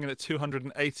 is coming in at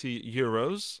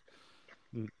 €280.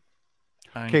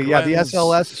 Okay, yeah, the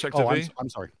SLS. I'm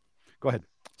sorry. Go ahead.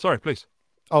 Sorry, please.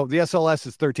 Oh, the SLS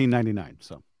is $13.99.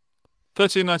 So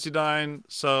 $13.99.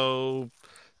 So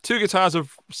 2 guitars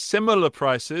of similar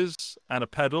prices and a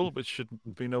pedal, which should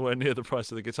be nowhere near the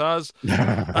price of the guitars.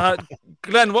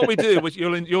 Glenn, what we do, which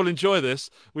you'll enjoy this,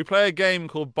 we play a game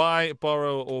called Buy,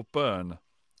 Borrow, or Burn.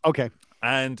 Okay.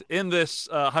 And in this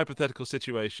hypothetical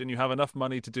situation, you have enough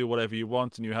money to do whatever you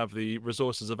want, and you have the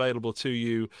resources available to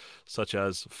you, such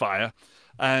as fire.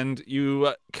 And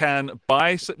you can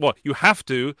buy, well, you have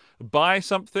to buy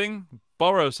something,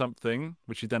 borrow something,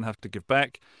 which you then have to give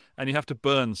back, and you have to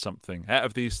burn something out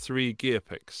of these 3 gear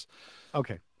picks.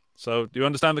 Okay. So do you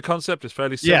understand the concept? It's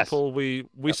fairly Yes. simple. We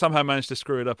somehow manage to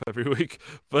screw it up every week,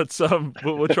 but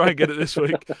we'll try and get it this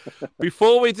week.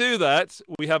 Before we do that,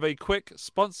 we have a quick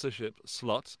sponsorship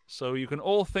slot. So you can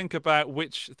all think about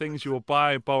which things you will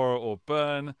buy, borrow, or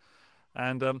burn.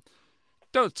 And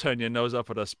don't turn your nose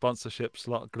up at a sponsorship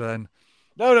slot, Glenn.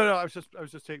 No. I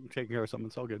was just taking care of something.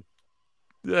 It's all good.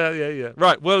 Yeah.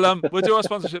 Right. We'll do our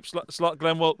sponsorship slot,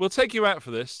 Glenn. We'll take you out for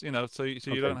this, so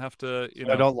you don't have to,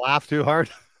 I don't laugh too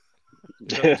hard.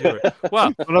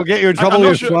 Well, I don't get you in trouble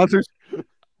with your sponsors.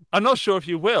 I'm not sure if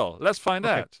you will. Let's find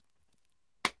out.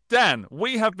 Dan,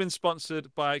 we have been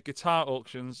sponsored by Guitar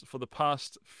Auctions for the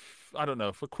past, I don't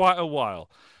know, for quite a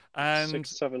while. And 6,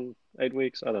 7, 8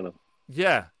 weeks. I don't know.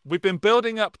 Yeah, we've been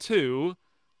building up to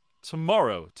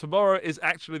tomorrow. Tomorrow is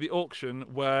actually the auction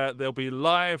where they'll be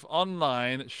live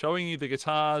online showing you the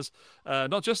guitars,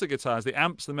 not just the guitars, the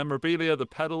amps, the memorabilia, the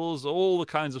pedals, all the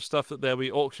kinds of stuff that they'll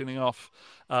be auctioning off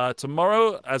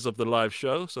tomorrow as of the live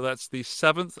show. So that's the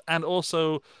 7th. And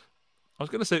also, I was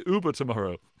going to say Uber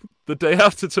tomorrow, the day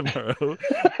after tomorrow.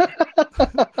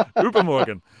 Uber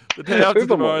Morgan. The day after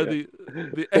tomorrow, the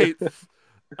 8th.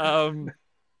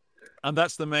 And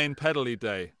that's the main pedally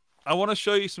day. I want to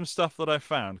show you some stuff that I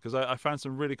found because I found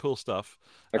some really cool stuff.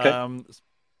 Okay.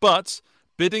 But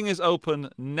bidding is open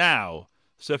now.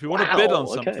 So if you want to bid on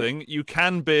something, you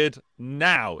can bid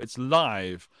now. It's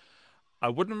live. I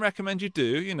wouldn't recommend you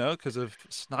do, because of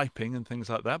sniping and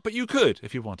things like that. But you could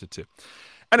if you wanted to.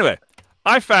 Anyway,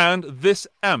 I found this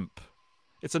amp.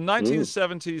 It's a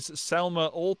 1970s Selmer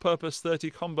all-purpose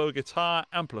 30 combo guitar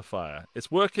amplifier.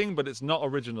 It's working, but it's not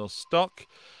original stock.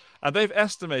 And they've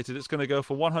estimated it's going to go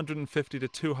for £150 to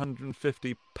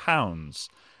 £250.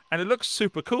 And it looks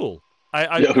super cool.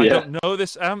 I don't know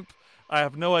this amp. I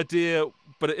have no idea,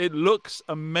 but it looks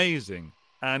amazing.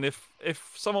 And if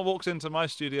someone walks into my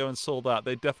studio and saw that,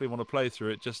 they definitely want to play through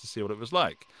it just to see what it was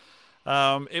like.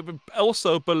 It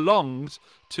also belonged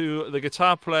to the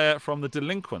guitar player from The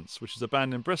Delinquents, which is a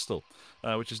band in Bristol,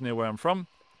 which is near where I'm from.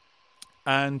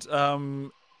 And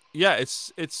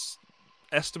it's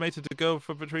estimated to go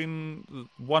for between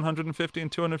 £150 and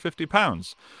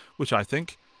 £250, which I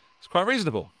think is quite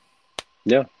reasonable.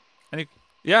 Yeah.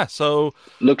 So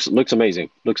looks amazing.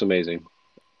 Looks amazing.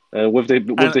 And with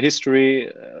the history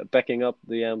backing up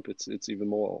the amp, it's even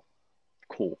more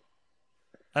cool.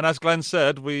 And as Glenn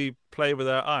said, we play with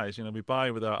our eyes. We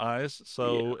buy with our eyes.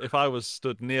 So if I was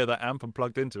stood near that amp and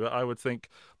plugged into it, I would think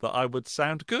that I would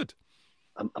sound good.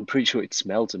 I'm pretty sure it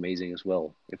smells amazing as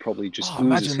well. It probably just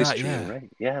oozes history, right?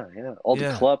 Yeah. All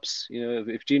the clubs,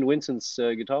 if Gene Vincent's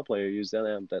guitar player used that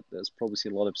amp, that's probably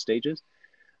seen a lot of stages.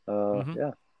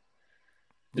 Yeah.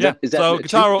 So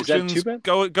Guitar Auctions,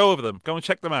 go over them. Go and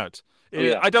check them out.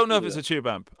 I don't know if it's a tube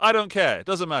amp. I don't care. It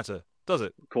doesn't matter, does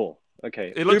it? Cool.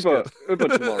 Okay. It looks good.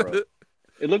 Uber tomorrow.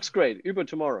 It looks great. Uber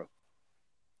tomorrow.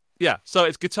 Yeah, so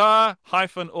it's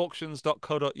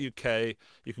guitar-auctions.co.uk.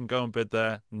 You can go and bid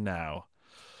there now.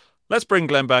 Let's bring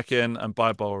Glenn back in and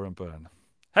buy, borrow, and burn.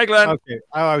 Hey, Glenn. Okay.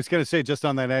 I was going to say, just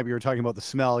on that app, you were talking about the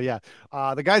smell. Yeah.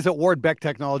 The guys at Ward Beck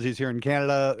Technologies here in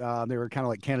Canada, they were kind of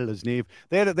like Canada's Neve.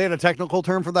 They had a technical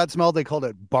term for that smell. They called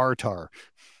it bar tar.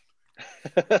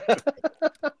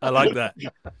 I like that.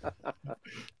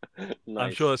 Nice.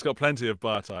 I'm sure it's got plenty of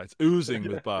bar tar. It's oozing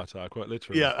with bar tar, quite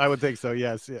literally. Yeah, I would think so.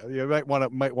 Yes, yeah. You might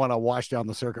want to wash down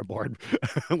the circuit board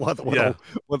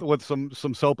with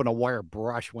some soap and a wire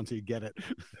brush once you get it.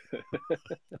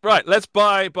 Right, let's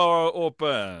buy, borrow, or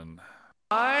burn.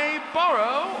 Buy,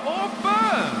 borrow, or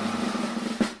burn.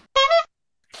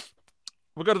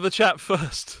 We'll go to the chat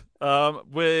first.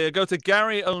 We go to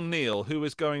Gary O'Neill, who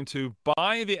is going to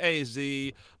buy the AZ,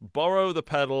 borrow the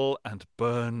pedal, and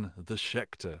burn the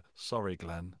Schecter. Sorry,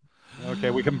 Glenn.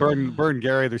 Okay, we can burn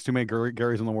Gary. There's too many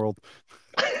Garys in the world.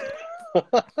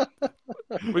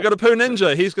 We got a Pooh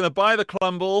Ninja. He's going to buy the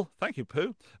Clumble. Thank you,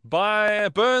 Pooh.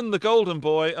 Burn the Golden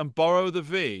Boy and borrow the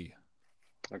V.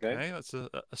 Okay, that's a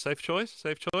safe choice.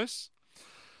 Safe choice.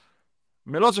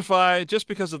 Melodify, just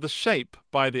because of the shape,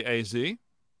 buy the AZ.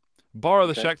 Borrow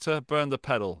the Schecter, burn the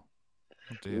pedal.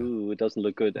 Oh dear. Ooh, it doesn't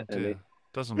look good, Emmy.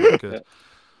 Doesn't look good.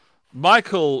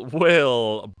 Michael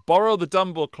will borrow the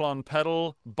Dumble Clon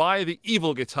pedal, buy the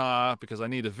Evil guitar because I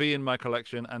need a V in my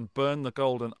collection, and burn the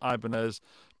golden Ibanez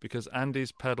because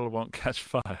Andy's pedal won't catch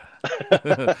fire.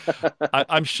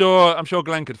 I'm sure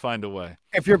Glenn could find a way.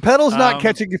 If your pedal's not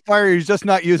catching fire, he's just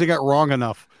not using it wrong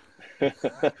enough.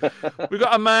 We've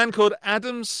got a man called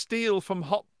Adam Steele from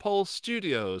Hot Pole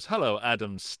Studios. Hello,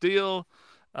 Adam Steele.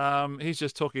 He's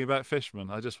just talking about Fishman.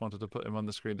 I just wanted to put him on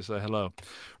the screen to say hello.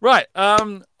 Right.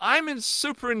 I'm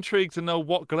super intrigued to know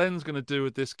what Glenn's going to do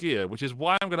with this gear, which is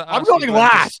why I'm going to ask. I'm going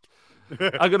last.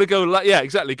 I'm going to go. Yeah,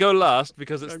 exactly. Go last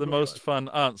because it's the most fun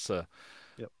answer.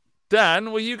 Yep.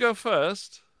 Dan, will you go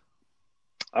first?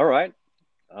 All right.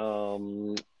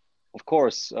 Of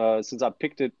course, since I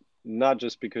picked it not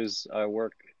just because I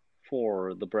work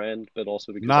for the brand, but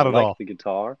also because I like the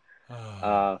guitar,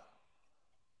 I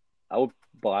would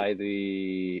buy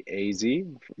the AZ,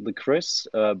 the Chris,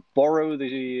 borrow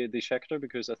the Schecter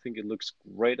because I think it looks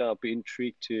great. I'll be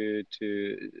intrigued to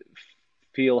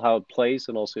feel how it plays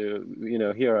and also,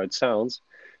 hear how it sounds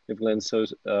if Glenn's so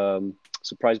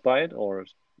surprised by it or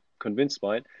convinced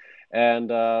by it.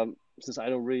 And since I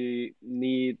don't really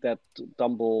need that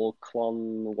Dumble,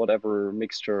 Klon, whatever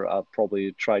mixture, I'll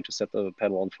probably try to set the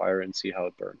pedal on fire and see how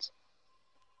it burns.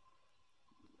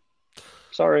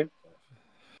 Sorry.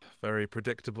 Very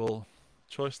predictable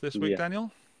choice this week,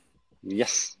 Daniel.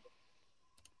 Yes.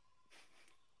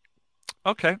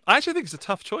 Okay, I actually think it's a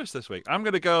tough choice this week. I'm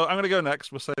gonna go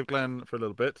next. We'll save Glenn for a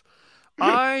little bit.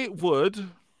 I would.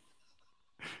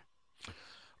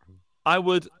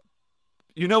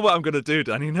 You know what I'm gonna do,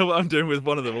 Dan. You know what I'm doing with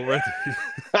one of them already.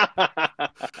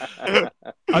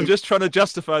 I'm just trying to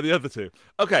justify the other two.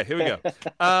 Okay, here we go.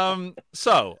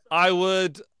 So I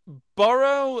would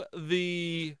borrow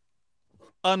the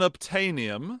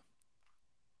Unobtainium.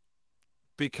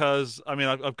 Because,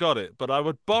 I've got it, but I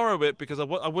would borrow it because I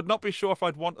would not be sure if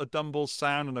I'd want a Dumble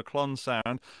sound and a Klon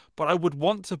sound, but I would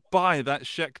want to buy that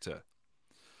Schecter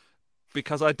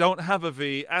because I don't have a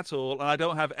V at all, and I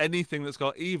don't have anything that's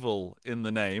got evil in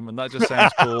the name, and that just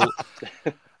sounds cool.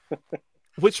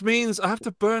 Which means I have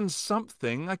to burn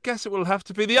something. I guess it will have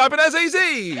to be the Ibanez AZ!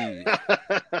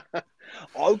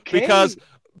 Okay.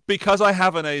 Because I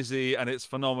have an AZ, and it's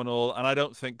phenomenal, and I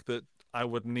don't think that I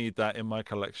would need that in my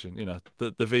collection.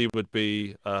 The V would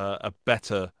be a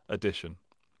better addition.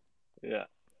 Yeah.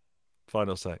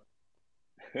 Final say.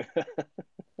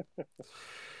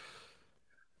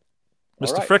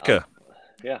 Mr. Right. Fricker.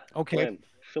 Yeah. Okay. Glenn,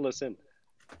 fill us in.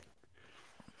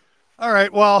 All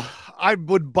right. Well, I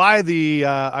would buy the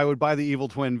Evil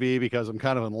Twin V because I'm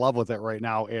kind of in love with it right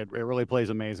now. It really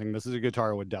plays amazing. This is a guitar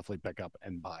I would definitely pick up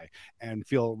and buy and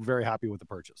feel very happy with the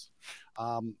purchase.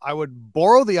 I would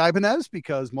borrow the Ibanez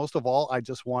because most of all, I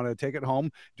just want to take it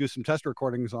home, do some test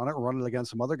recordings on it, run it against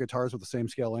some other guitars with the same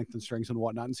scale length and strings and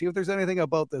whatnot, and see if there's anything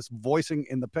about this voicing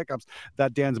in the pickups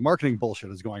that Dan's marketing bullshit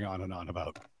is going on and on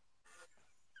about.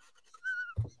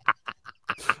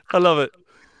 I love it.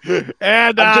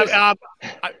 And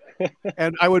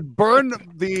and I would burn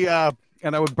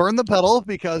the pedal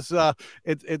because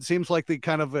it seems like the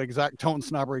kind of exact tone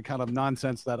snobbery kind of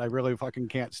nonsense that I really fucking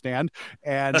can't stand.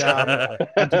 And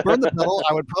to burn the pedal,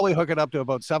 I would probably hook it up to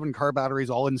about 7 car batteries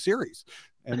all in series,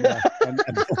 and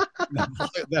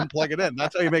then plug it in.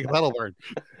 That's how you make a pedal burn.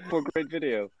 For a great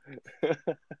video.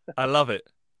 I love it.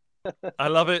 I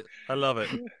love it. I love it.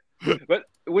 But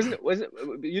was it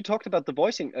you talked about the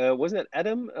voicing, wasn't it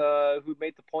Adam who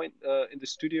made the point in the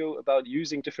studio about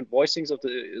using different voicings of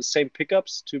the same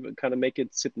pickups to kind of make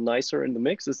it sit nicer in the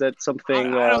mix? Is that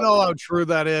something I don't know how true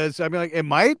that is. Like it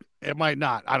might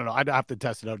not. I don't know. I'd have to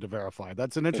test it out to verify.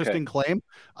 That's an interesting claim.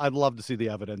 I'd love to see the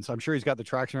evidence. I'm sure he's got the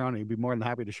tracks around and he'd be more than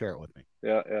happy to share it with me.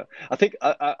 Yeah. I think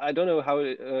I don't know how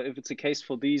if it's a case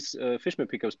for these Fishman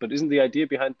pickups, but isn't the idea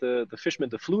behind the Fishman,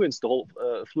 the Fluence, the whole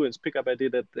Fluence pickup idea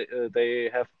that they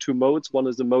have 2 modes? One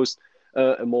is the most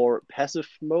a more passive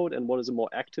mode, and one is a more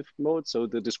active mode. So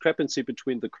the discrepancy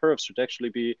between the curves should actually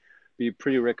be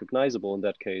pretty recognizable in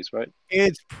that case, right?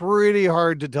 It's pretty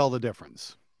hard to tell the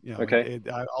difference. Okay.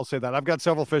 I'll say that. I've got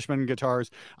several Fishman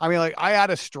guitars. I had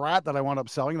a Strat that I wound up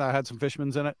selling that had some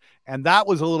Fishmans in it, and that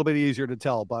was a little bit easier to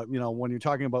tell. But when you're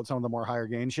talking about some of the more higher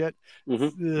gain shit,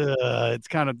 it's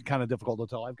kind of difficult to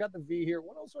tell. I've got the V here.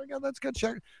 What else do I got? That's good.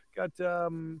 Got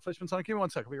Fishman Sonic. Give me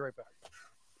 1 second. I'll be right back.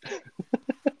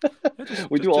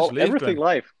 We do everything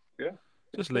live. Yeah.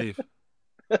 Just leave.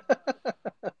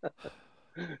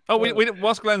 Oh, we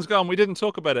whilst Glenn's gone, we didn't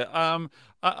talk about it.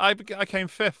 I came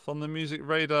 5th on the Music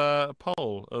Radar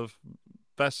poll of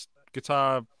best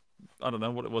guitar. I don't know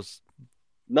what it was.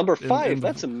 Number 5.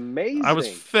 That's amazing. I was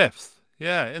 5th.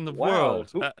 Yeah, in the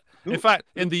world. In fact,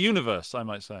 in the universe, I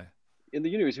might say. In the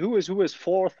universe, who is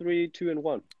 4, 3, 2, and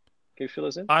 1? Can you fill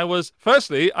us in?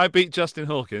 I beat Justin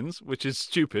Hawkins, which is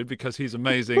stupid because he's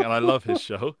amazing and I love his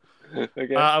show.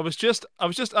 Okay. I was just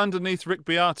underneath Rick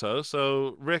Beato,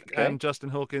 so Rick Okay. and Justin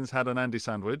Hawkins had an Andy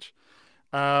sandwich.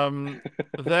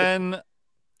 Then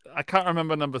I can't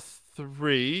remember number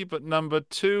 3, but number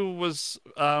 2 was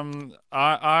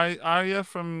Arya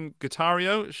from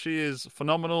Guitario. She is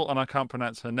phenomenal, and I can't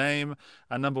pronounce her name.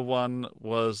 And number 1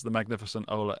 was the magnificent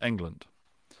Ola Englund.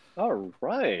 All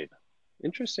right.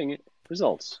 Interesting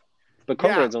results. But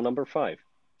congrats on number 5.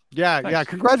 Yeah, Thanks. yeah.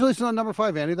 Congratulations on number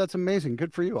 5, Andy. That's amazing.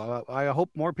 Good for you. I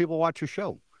hope more people watch your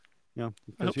show. You know,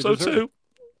 I hope because so you deserve it. too.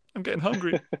 I'm getting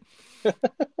hungry. You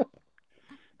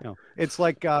know, it's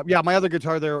like my other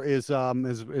guitar there is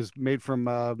made from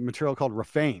material called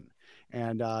Rafane,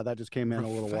 and that just came in a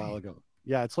little while ago.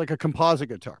 Yeah, it's like a composite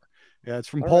guitar. Yeah, it's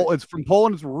from Poland. right. It's from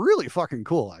Poland. It's really fucking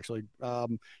cool, actually.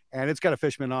 And it's got a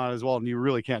Fishman on it as well, and you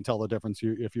really can't tell the difference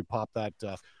if you pop that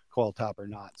coil top or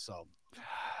not. So,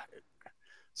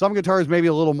 some guitars maybe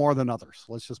a little more than others.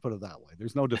 Let's just put it that way.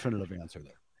 There's no definitive answer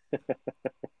there.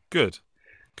 Good.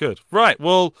 Right.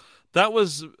 Well, that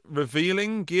was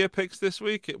revealing gear picks this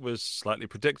week. It was slightly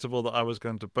predictable that I was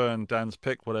going to burn Dan's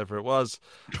pick, whatever it was,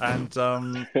 and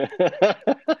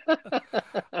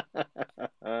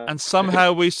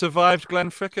somehow we survived Glenn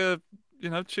Fricker,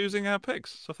 choosing our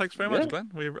picks. So thanks very much,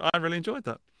 Glenn. I really enjoyed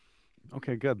that.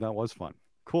 Okay, good. That was fun.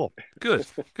 Cool. Good.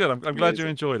 I'm glad you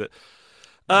enjoyed it.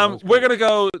 We're going to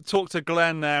go talk to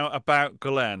Glenn now about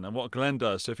Glenn and what Glenn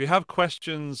does. So if you have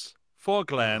questions for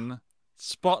Glenn,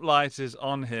 spotlight is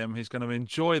on him. He's going to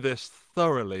enjoy this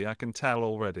thoroughly. I can tell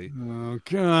already. Oh,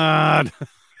 God.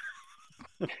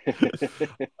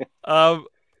 I'm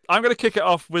going to kick it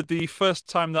off with the first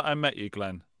time that I met you,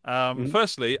 Glenn.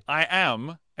 Firstly, I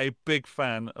am a big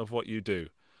fan of what you do.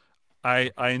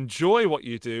 I enjoy what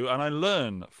you do, and I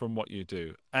learn from what you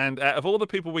do. And out of all the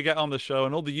people we get on the show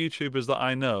and all the YouTubers that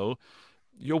I know,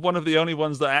 you're one of the only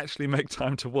ones that actually make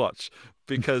time to watch,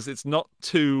 because it's not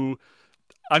too...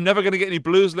 I'm never going to get any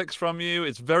blues licks from you.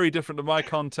 It's very different to my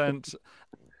content.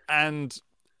 And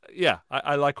yeah,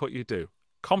 I like what you do.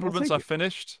 Compliments are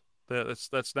finished.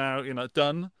 That's now,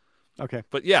 done. Okay.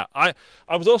 But yeah, I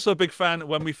was also a big fan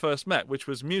when we first met, which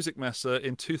was Music Messa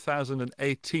in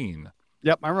 2018.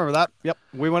 Yep, I remember that. Yep,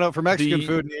 we went out for Mexican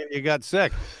food and you got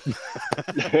sick.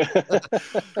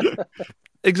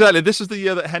 Exactly. This is the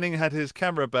year that Henning had his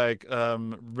camera bag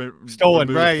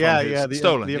stolen. Right? Yeah.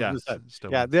 Stolen.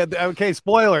 Okay.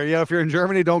 Spoiler. Yeah, if you're in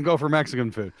Germany, don't go for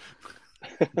Mexican food.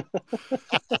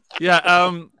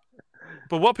 Yeah.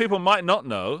 But what people might not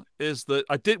know is that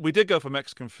we did go for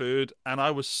Mexican food, and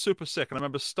I was super sick. And I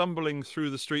remember stumbling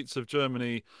through the streets of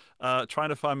Germany, trying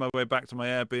to find my way back to my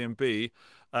Airbnb.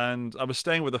 And I was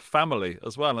staying with a family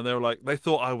as well. And they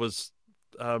thought I was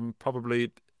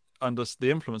probably under the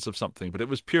influence of something, but it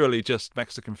was purely just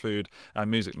Mexican food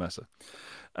and Music Messa.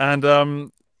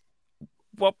 And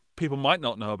what people might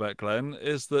not know about Glenn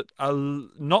is that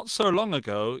not so long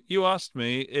ago, you asked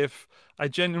me if I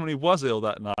genuinely was ill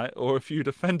that night, or if you'd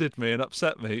offended me and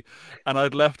upset me, and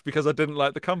I'd left because I didn't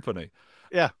like the company.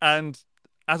 Yeah. And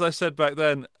as I said back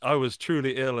then, I was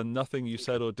truly ill, and nothing you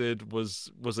said or did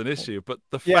was an issue. But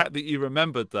the fact that you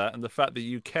remembered that, and the fact that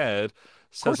you cared,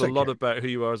 says a lot about who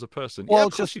you are as a person. Well, yeah,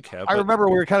 of course you care. I remember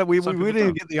we were we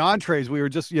didn't get the entrees. We were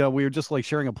just like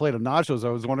sharing a plate of nachos. I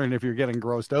was wondering if you're getting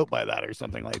grossed out by that or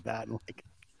something like that. And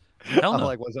Hell no. I'm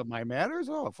like, was it my manners?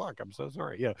 Oh fuck, I'm so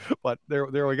sorry. Yeah, but there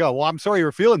we go. Well, I'm sorry you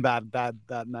were feeling bad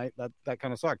that night. That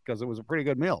kind of sucked, because it was a pretty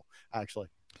good meal, actually.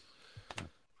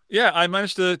 Yeah, I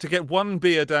managed to get one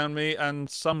beer down me and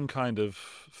some kind of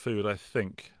food, I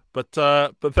think. But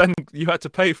then you had to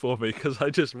pay for me because I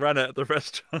just ran out of the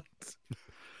restaurant,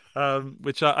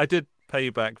 which I did pay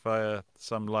you back via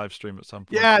some live stream at some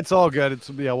point. Yeah, it's all good. It's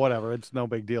whatever. It's no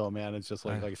big deal, man. It's just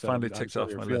like I said, finally ticked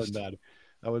off my list. Bad.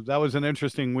 That was an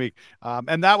interesting week,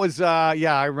 and that was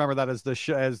I remember that as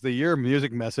the year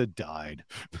Music Messa died.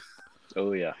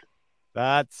 Oh yeah.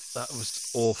 That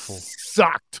was awful.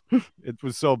 Sucked. It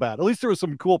was so bad. At least there was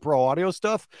some cool pro audio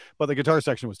stuff, but the guitar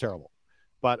section was terrible.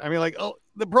 But I mean,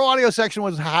 the pro audio section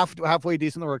was halfway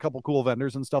decent. There were a couple cool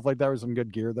vendors and stuff like that. There was some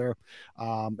good gear there.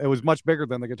 It was much bigger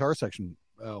than the guitar section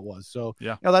was. So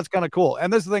yeah, that's kind of cool.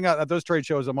 And this is the thing at those trade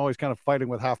shows, I'm always kind of fighting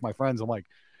with half my friends.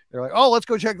 They're like, oh, let's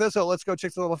go check this out. Let's go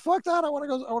check this out. Well, fuck that. I want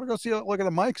to go see look at the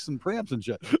mics and preamps and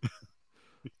shit.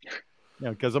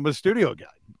 Because I'm a studio guy.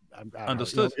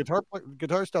 Understood.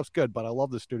 Guitar stuff's good, but I love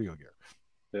the studio gear.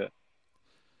 Yeah.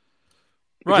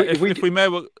 Right. If we may,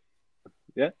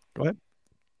 yeah. Go ahead.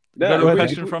 No, got a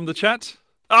question from the chat.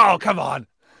 Oh, come on.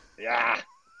 Yeah.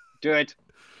 Do it.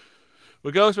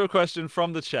 We'll go to a question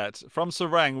from the chat, from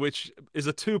Sarang, which is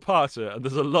a two-parter, and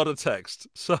there's a lot of text.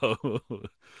 So,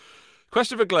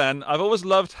 question for Glenn. I've always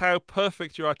loved how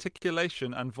perfect your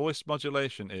articulation and voice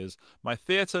modulation is. My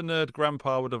theatre nerd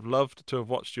grandpa would have loved to have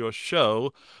watched your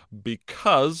show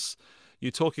because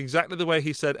you talk exactly the way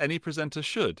he said any presenter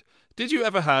should. Did you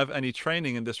ever have any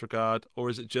training in this regard, or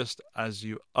is it just as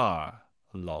you are?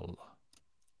 Lol.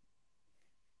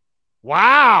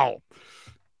 Wow.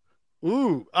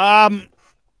 Ooh.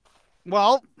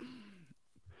 Well,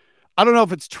 I don't know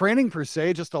if it's training per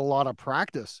se, just a lot of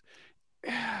practice.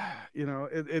 You know,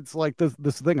 it's like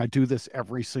this thing. I do this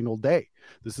every single day.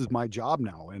 This is my job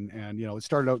now. And you know, it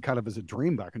started out kind of as a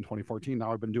dream back in 2014.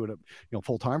 Now I've been doing it, you know,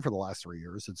 full time for the last 3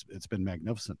 years. It's been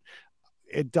magnificent.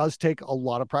 It does take a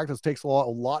lot of practice. It takes a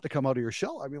lot to come out of your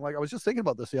shell. I mean, like I was just thinking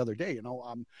about this the other day, you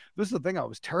know, this is the thing. I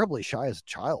was terribly shy as a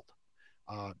child.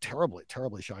 Terribly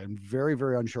shy and very,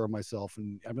 very unsure of myself.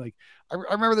 And I'm like, I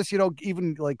remember this, you know,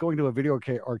 even like going to a video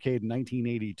arcade in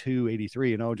 1982,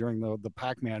 83, you know, during the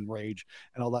Pac-Man rage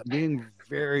and all that, being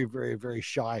very, very, very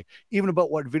shy, even about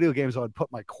what video games I would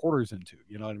put my quarters into,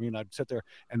 you know what I mean? I'd sit there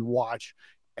and watch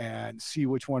and see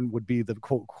which one would be the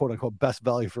quote unquote best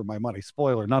value for my money.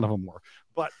 Spoiler, none of them were,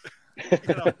 but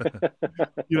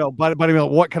but I mean,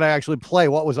 what could I actually play?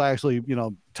 What was I actually, you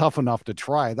know, tough enough to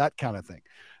try, that kind of thing.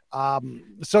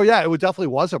 So yeah, it definitely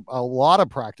was a lot of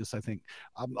practice. I think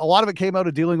a lot of it came out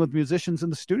of dealing with musicians in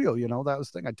the studio. You know, that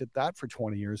was the thing. I did that for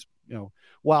 20 years, you know,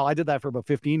 I did that for about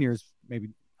 15 years, maybe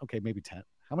 10.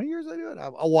 How many years did I do it?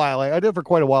 A while. I did it for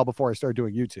quite a while before I started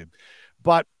doing YouTube,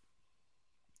 but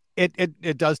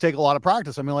it does take a lot of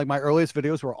practice. I mean, like my earliest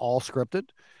videos were all scripted,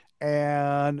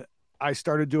 and I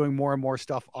started doing more and more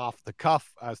stuff off the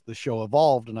cuff as the show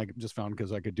evolved, and I just found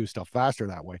because I could do stuff faster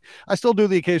that way. I still do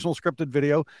the occasional scripted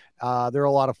video. They're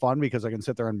a lot of fun because I can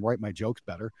sit there and write my jokes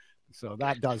better. So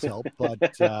that does help. But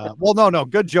no,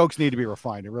 good jokes need to be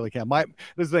refined. It really can.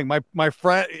 This is the thing. My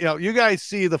friend, you know, you guys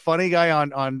see the funny guy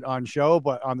on the show,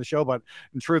 but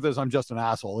in truth is I'm just an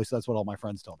asshole. At least that's what all my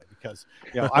friends tell me, because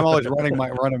you know I'm always running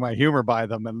my humor by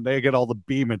them, and they get all the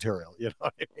B material. You know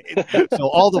what I mean? So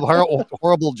all the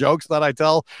horrible jokes that I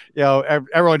tell, you know,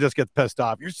 everyone just gets pissed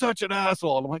off. You're such an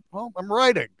asshole. And I'm like, well, I'm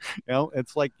writing. You know,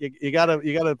 it's like you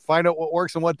gotta find out what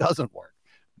works and what doesn't work,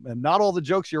 and not all the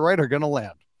jokes you write are gonna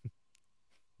land.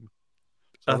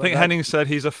 So I think Henning said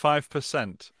he's a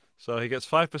 5%. So he gets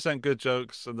 5% good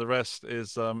jokes, and the rest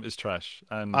is trash.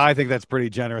 And I think that's pretty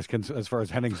generous as far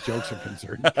as Henning's jokes are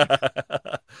concerned.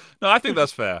 No, I think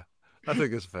that's fair. I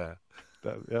think it's fair.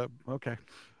 Yeah, okay.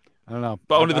 I don't know,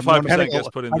 but only the 5% gets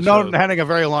put in. I've known Henning a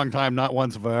very long time. Not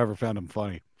once have I ever found him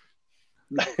funny.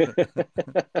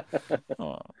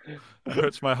 Oh, it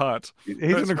hurts my heart. He's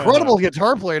an incredible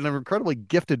guitar player and an incredibly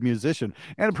gifted musician,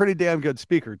 and a pretty damn good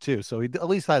speaker too. So he at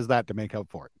least has that to make up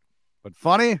for it. But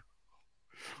funny,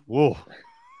 whoa.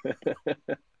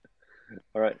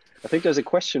 All right, I think there's a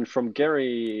question from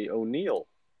Gary O'Neill,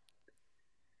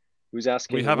 who's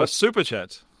asking. We have a super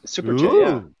chat. Super chat,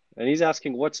 yeah. And he's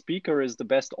asking, what speaker is the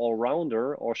best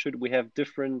all-rounder, or should we have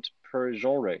different per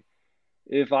genre?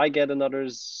 If I get another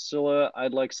Scylla,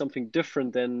 I'd like something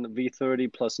different than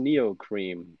V30 plus Neo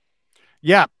Cream.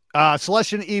 Yeah.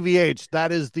 Celestion EVH,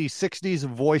 that is the 60s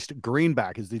voiced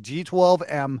greenback, is the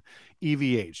G12M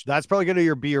EVH. That's probably going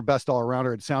to be your best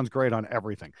all-arounder. It sounds great on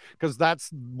everything because that's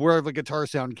where the guitar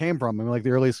sound came from. I mean, like the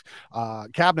earliest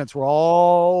cabinets were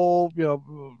all, you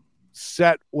know,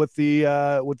 set with the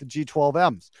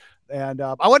G12Ms. And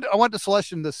I went to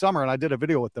Celestion this summer, and I did a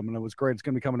video with them, and it was great. It's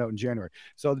going to be coming out in January.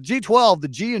 So the G12, the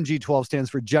G in G12 stands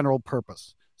for general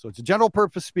purpose. So it's a general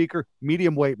purpose speaker,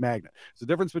 medium weight magnet. So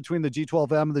the difference between the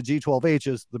G12M and the G12H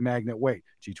is the magnet weight,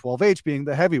 G12H being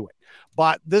the heavyweight.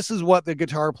 But this is what the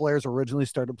guitar players originally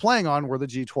started playing on, were the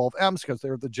G12Ms, because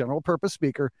they're the general purpose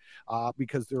speaker,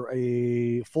 because they're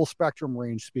a full spectrum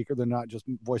range speaker. They're not just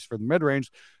voiced for the mid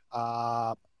range.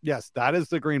 Yes, that is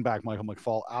the greenback, Michael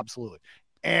McFall. Absolutely.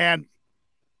 And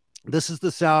this is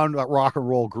the sound that rock and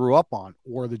roll grew up on,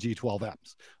 or the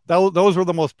G12Ms. Those were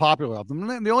the most popular of them.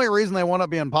 And the only reason they wound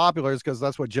up being popular is because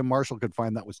that's what Jim Marshall could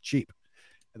find that was cheap,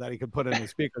 and that he could put in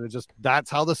his speaker. That's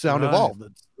how the sound evolved.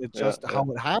 It's just how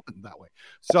it happened that way.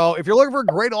 So if you're looking for a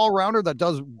great all-rounder that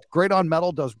does great on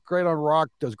metal, does great on rock,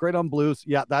 does great on blues,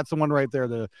 yeah, that's the one right there,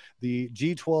 the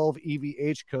G12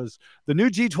 EVH, because the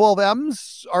new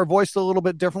G12Ms are voiced a little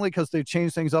bit differently because they've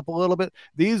changed things up a little bit.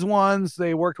 These ones,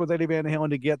 they worked with Eddie Van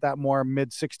Halen to get that more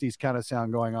mid-60s kind of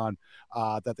sound going on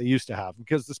that they used to have,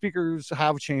 because the speakers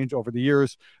have changed over the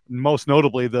years. Most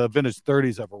notably, the vintage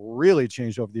 30s have really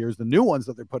changed over the years. The new ones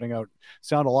that they're putting out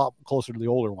sound a lot closer to the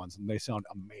older ones, and they sound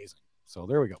amazing. So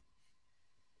there we go.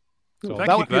 So Thank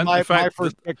that you, would be Glenn. my In fact,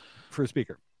 first pick for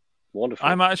speaker. Wonderful.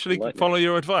 I'm actually Lightning. follow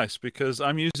your advice because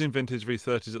I'm using vintage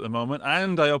V30s at the moment,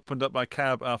 and I opened up my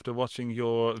cab after watching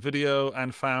your video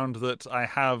and found that I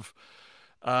have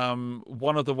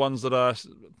one of the ones that are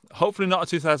hopefully not a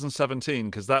 2017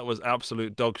 because that was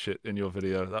absolute dog shit in your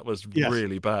video. That was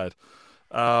really bad.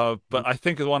 But I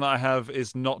think the one I have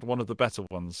is not one of the better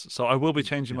ones. So I will be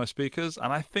changing my speakers,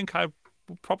 and I think I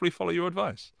will probably follow your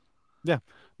advice.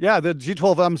 Yeah, the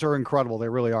G12Ms are incredible. They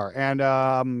really are. And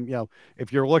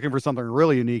if you're looking for something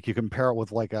really unique, you can pair it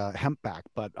with like a Hempback.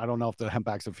 But I don't know if the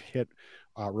Hempbacks have hit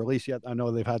release yet. I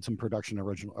know they've had some production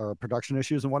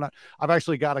issues and whatnot. I've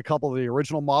actually got a couple of the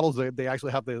original models. They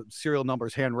actually have the serial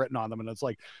numbers handwritten on them, and it's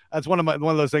like that's one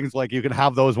of those things. Like you can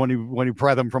have those when you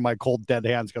pry them from my cold dead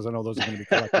hands because I know those are going to be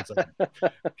collected.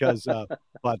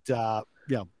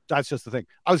 That's just the thing.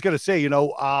 I was going to say,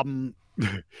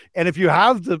 and if you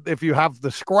have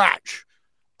the scratch,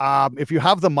 if you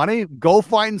have the money, go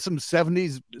find some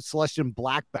 70s Celestion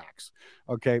blackbacks.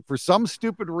 Okay. For some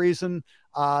stupid reason,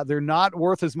 they're not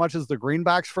worth as much as the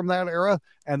greenbacks from that era.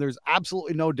 And there's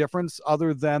absolutely no difference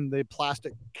other than the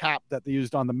plastic cap that they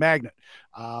used on the magnet.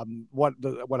 What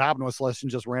happened was Celestion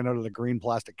just ran out of the green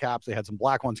plastic caps. They had some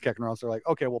black ones kicking around. So they're like,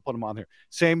 okay, we'll put them on here.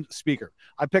 Same speaker.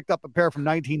 I picked up a pair from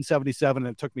 1977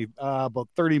 and it took me about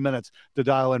 30 minutes to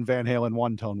dial in Van Halen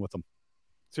one tone with them.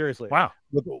 Seriously. Wow.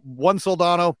 With one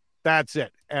Soldano, that's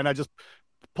it. And I just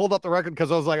pulled up the record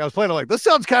because I was playing it like, this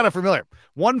sounds kind of familiar.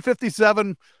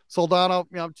 157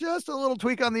 Soldano, just a little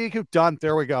tweak on the EQ. Done.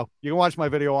 There we go. You can watch my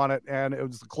video on it. And it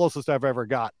was the closest I've ever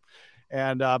got.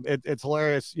 And it's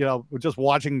hilarious, just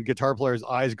watching guitar players'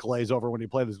 eyes glaze over when you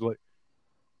play this.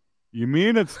 You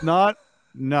mean it's not?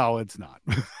 No, it's not.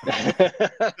 This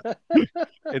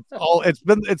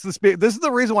is the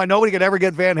reason why nobody could ever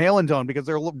get Van Halen tone, because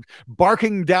they're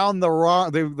barking down the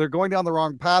wrong, they're going down the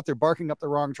wrong path. They're barking up the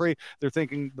wrong tree. They're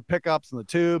thinking the pickups and the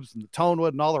tubes and the tone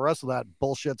wood and all the rest of that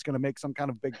bullshit's going to make some kind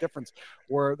of big difference,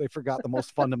 where they forgot the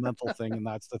most fundamental thing. And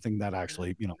that's the thing that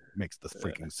actually, makes the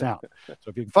freaking sound. So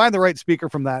if you can find the right speaker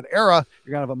from that era,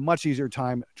 you're going to have a much easier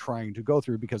time trying to go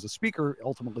through, because a speaker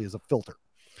ultimately is a filter.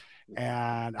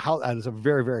 And how that is a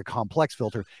very, very complex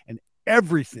filter, and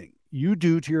everything you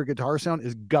do to your guitar sound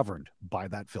is governed by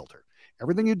that filter.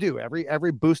 Everything you do,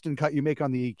 every boost and cut you make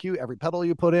on the EQ, every pedal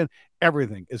you put in,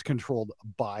 everything is controlled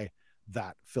by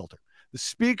that filter. The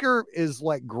speaker is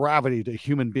like gravity to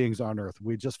human beings on earth.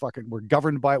 We're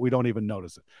governed by it. We don't even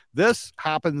notice it. This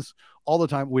happens all the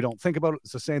time. We don't think about it.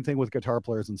 It's the same thing with guitar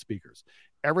players and speakers.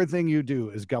 Everything you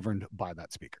do is governed by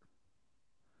that speaker.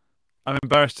 I'm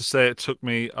embarrassed to say it took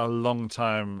me a long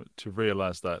time to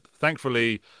realize that.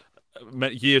 Thankfully,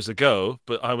 years ago,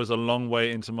 but I was a long way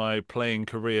into my playing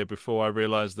career before I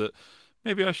realized that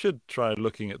maybe I should try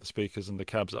looking at the speakers and the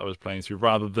cabs that I was playing through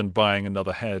rather than buying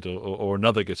another head or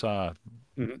another guitar.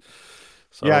 Mm-hmm.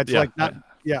 So, I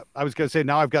was going to say,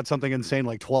 now I've got something insane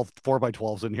like 12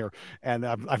 4x12s in here, and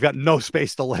I've got no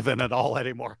space to live in at all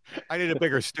anymore. I need a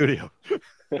bigger studio.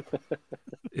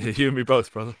 You and me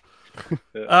both, brother.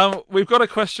 We've got a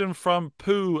question from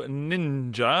Pooh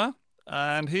Ninja,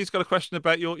 and he's got a question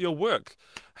about your work.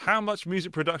 How much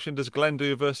music production does Glenn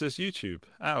do versus YouTube,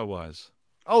 hour-wise?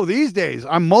 Oh, these days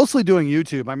I'm mostly doing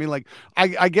YouTube. I mean, like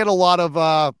I get a lot of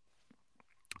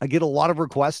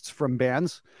requests from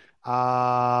bands,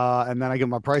 and then I give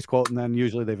them a price quote, and then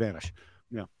usually they vanish.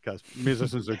 Because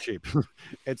musicians are cheap.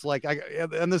 It's like,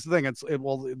 and this is the thing.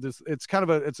 It's kind of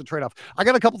a trade-off. I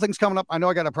got a couple things coming up. I know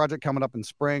I got a project coming up in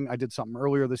spring. I did something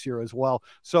earlier this year as well.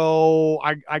 So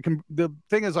the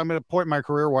thing is, I'm at a point in my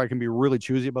career where I can be really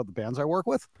choosy about the bands I work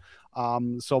with.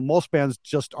 So most bands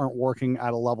just aren't working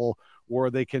at a level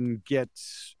where they can get,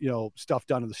 stuff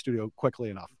done in the studio quickly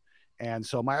enough. And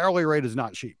so my hourly rate is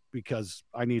not cheap, because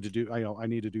I need to do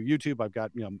YouTube. I've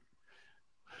got,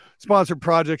 sponsored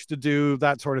projects to do,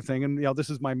 that sort of thing. And, this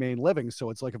is my main living.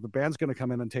 So it's like, if a band's going to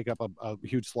come in and take up a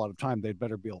huge slot of time, they'd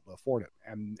better be able to afford it.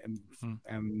 And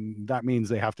that means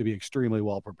they have to be extremely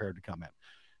well prepared to come in.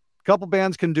 A couple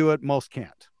bands can do it. Most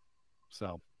can't.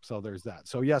 So there's that.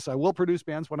 So yes, I will produce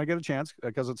bands when I get a chance,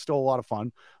 because it's still a lot of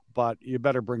fun, but you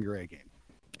better bring your A game,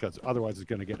 because otherwise it's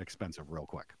going to get expensive real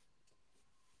quick.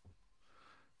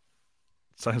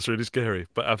 Sounds really scary,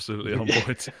 but absolutely on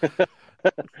point.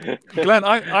 Glenn,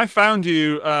 I found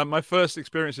you, my first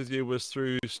experience with you was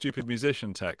through Stupid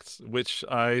Musician texts, which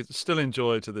I still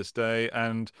enjoy to this day.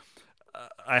 And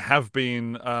I have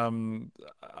been,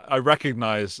 I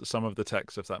recognize some of the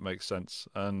texts, if that makes sense.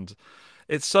 And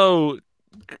it's so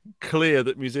clear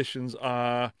that musicians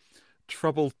are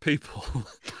troubled people.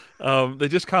 They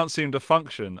just can't seem to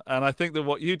function. And I think that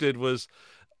what you did was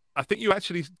I think you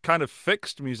actually kind of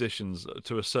fixed musicians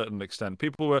to a certain extent.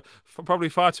 People were probably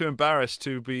far too embarrassed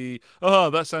to be, oh,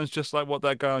 that sounds just like what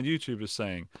that guy on YouTube is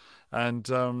saying. And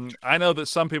I know that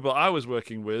some people I was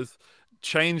working with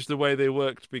changed the way they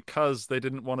worked because they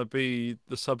didn't want to be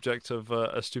the subject of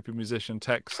a stupid musician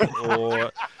text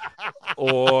or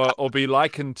be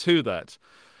likened to that.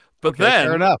 But Okay, then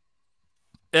fair enough.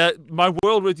 My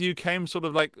world with you came sort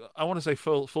of like, I want to say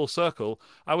full circle.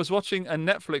 I was watching a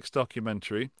Netflix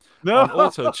documentary on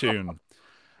autotune.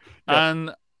 Yeah.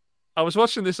 And I was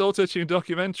watching this autotune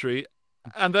documentary,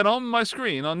 and then on my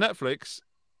screen on Netflix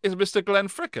is Mr. Glenn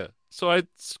Fricker. So I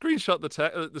screenshot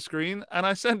the screen and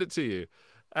I sent it to you.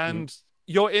 And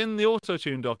you're in the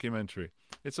autotune documentary.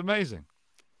 It's amazing.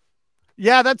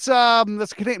 Yeah, that's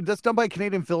Canadian, that's done by a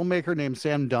Canadian filmmaker named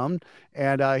Sam Dunn,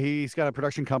 and he's got a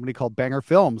production company called Banger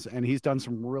Films, and he's done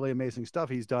some really amazing stuff.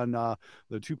 He's done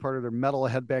the two-part of their Metal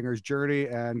Headbangers Journey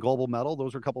and Global Metal.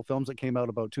 Those were a couple films that came out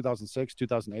about 2006,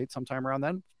 2008, sometime around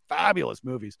then. Fabulous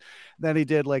movies. Then he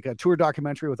did like a tour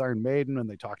documentary with Iron Maiden, and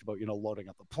they talked about, loading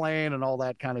up the plane and all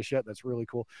that kind of shit. That's really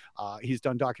cool. He's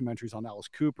done documentaries on Alice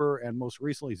Cooper and most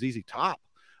recently ZZ Top.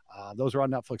 Those are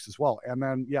on Netflix as well. And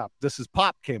then, This Is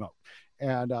Pop came out.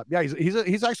 And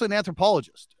he's actually an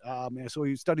anthropologist. So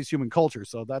he studies human culture.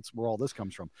 So that's where all this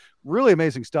comes from. Really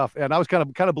amazing stuff. And I was kind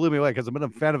of blew me away because I've been a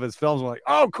fan of his films. I'm like,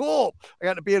 oh, cool! I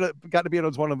got to be in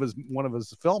one of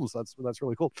his films. That's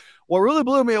really cool. What really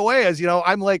blew me away is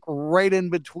I'm like right in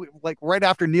between, like right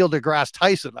after Neil deGrasse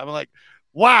Tyson. I'm like,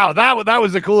 wow, that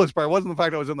was the coolest part. It wasn't the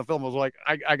fact I was in the film. It was like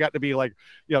I got to be like,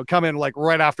 come in like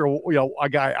right after a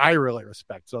guy I really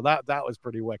respect. So that was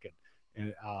pretty wicked.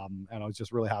 And I was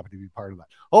just really happy to be part of that.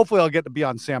 Hopefully I'll get to be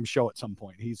on Sam's show at some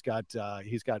point. He's got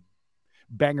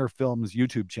Banger Films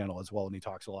YouTube channel as well, and he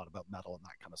talks a lot about metal and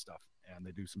that kind of stuff, and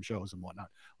they do some shows and whatnot.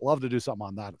 Love to do something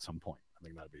on that at some point. I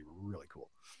think that'd be really cool.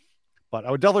 But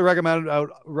I would definitely recommend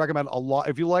a lot.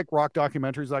 If you like rock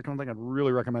documentaries, that kind of thing, I'd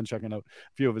really recommend checking out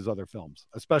a few of his other films,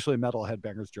 especially Metal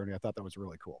Headbangers Journey. I thought that was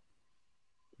really cool.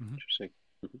 Interesting.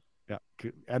 Mm-hmm. Yeah,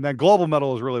 and then Global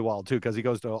Metal is really wild too because he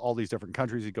goes to all these different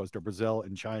countries. He goes to Brazil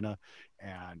and China,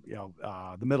 and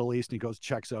the Middle East. And he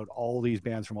checks out all these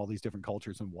bands from all these different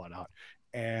cultures and whatnot.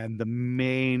 And the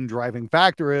main driving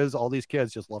factor is all these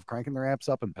kids just love cranking their amps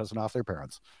up and pissing off their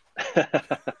parents.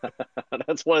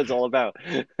 That's what it's all about.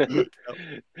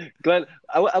 Glenn,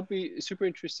 I'll be super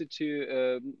interested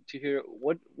to hear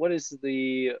what is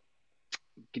the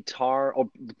guitar or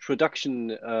the production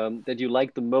that you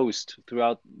like the most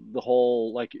throughout the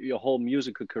whole, like your whole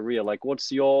musical career. Like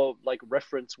what's your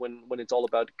reference when it's all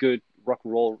about good rock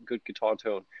and roll, good guitar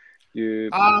tone?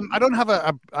 I don't have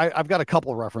I've got a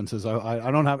couple of references. I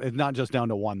don't have, it's not just down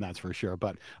to one, that's for sure,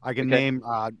 but I can name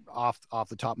off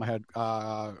the top of my head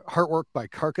Heartwork by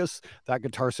Carcass. That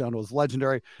guitar sound was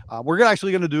legendary. We're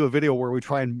actually going to do a video where we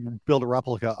try and build a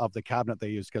replica of the cabinet they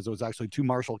used, because it was actually two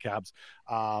Marshall cabs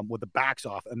with the backs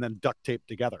off and then duct taped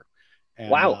together. And,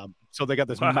 wow. So they got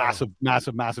this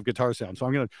massive guitar sound. So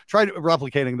I'm going to try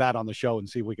replicating that on the show and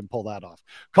see if we can pull that off.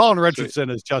 Colin Richardson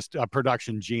is just a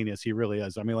production genius. He really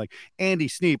is. I mean, like Andy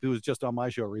Sneap, who was just on my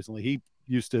show recently, he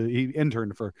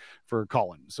interned for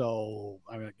Colin. So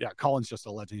I mean, Colin's just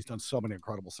a legend. He's done so many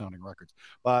incredible sounding records.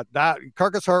 But that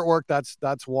Carcass Heartwork,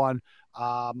 that's one.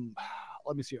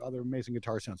 Let me see other amazing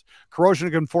guitar sounds. Corrosion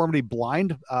of Conformity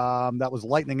Blind. That was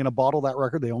lightning in a bottle, that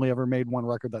record. They only ever made one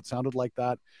record that sounded like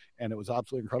that, and it was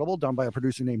absolutely incredible, done by a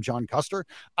producer named John Custer.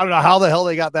 I don't know how the hell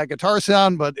they got that guitar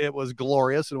sound, but it was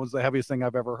glorious, and it was the heaviest thing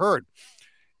I've ever heard.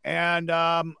 And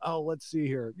let's see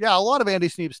here. Yeah, a lot of Andy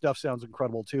Sneap stuff sounds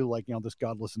incredible too, like This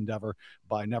Godless Endeavor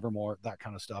by Nevermore, that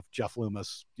kind of stuff. Jeff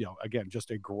Loomis, again, just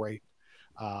a great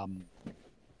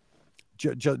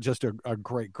just a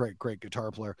great guitar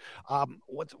player.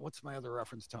 What's my other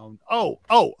reference tone? Oh,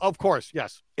 of course,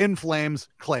 yes. In Flames,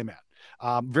 Clayman.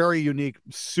 Very unique,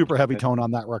 super heavy tone on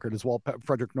that record as well.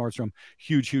 Frederick Nordstrom,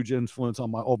 huge influence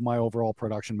on my overall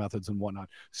production methods and whatnot.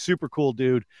 Super cool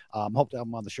dude. Hope to have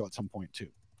him on the show at some point too,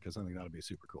 because I think that'd be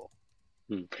super cool.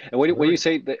 And when you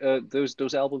say that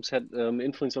those albums had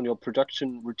influence on your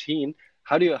production routine,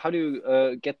 how do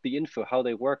you get the info? How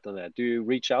they worked on that? Do you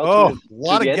reach out to a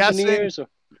lot of engineers?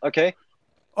 Okay.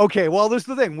 Well, this is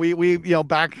the thing. We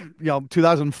back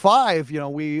 2005.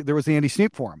 There was the Andy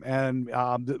Sneap forum, and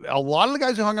a lot of the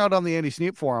guys who hung out on the Andy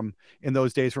Sneap forum in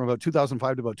those days, from about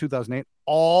 2005 to about 2008,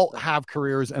 all have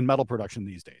careers in metal production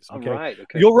these days. Okay, right,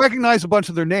 okay. You'll recognize a bunch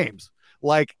of their names,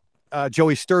 like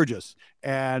Joey Sturgis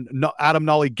and Adam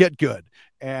Nolly Get Good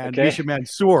and Misha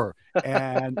Mansour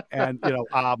and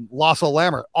Lasso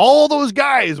Lammer, all those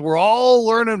guys were all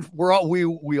learning.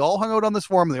 We all hung out on this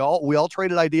forum. We all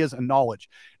traded ideas and knowledge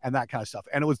and that kind of stuff.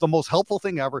 And it was the most helpful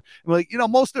thing ever. Like,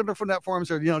 most of the different forums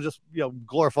are, just,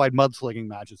 glorified mudslinging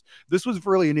matches. This was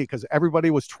really unique because everybody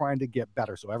was trying to get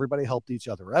better. So everybody helped each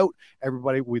other out.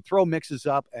 We'd throw mixes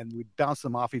up and we'd bounce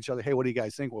them off each other. Hey, what do you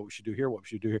guys think? What we should do here? What we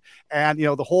should do here? And,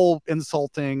 the whole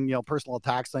insulting, personal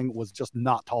attacks thing was just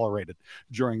not tolerated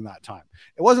during that time.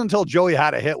 It wasn't until Joey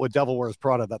had a hit with Devil Wears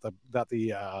Prada that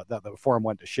the forum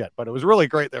went to shit. But it was really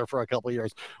great there for a couple of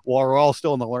years while we're all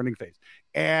still in the learning phase.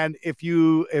 And if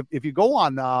you go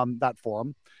on that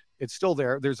forum, it's still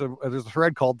there. There's a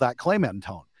thread called That Clayman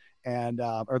Tone, and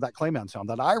or That Clayman Sound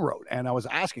that I wrote, and I was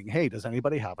asking, hey, does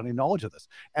anybody have any knowledge of this?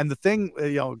 And the thing,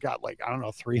 got like, I don't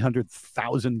know,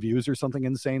 300,000 views or something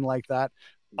insane like that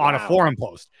on a forum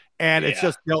post. And it's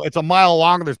just, it's a mile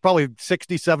long. There's probably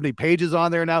 60, 70 pages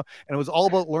on there now. And it was all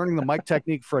about learning the mic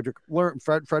technique Frederick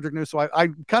knew. So I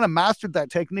kind of mastered that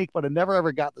technique, but I never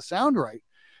ever got the sound right.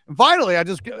 And finally, I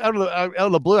just out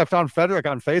of the blue, I found Frederick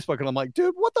on Facebook, and I'm like,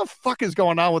 dude, what the fuck is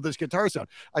going on with this guitar sound?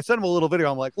 I sent him a little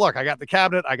video. I'm like, look, I got the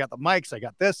cabinet, I got the mics, I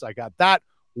got this, I got that.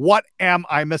 What am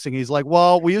I missing? He's like,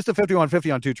 well, we used the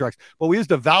 5150 on 2 tracks, but we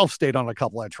used a valve state on a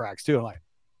couple of tracks too. I'm like,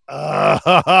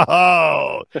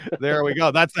 oh, there we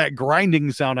go. That's that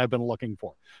grinding sound I've been looking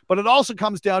for. But it also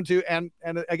comes down to, and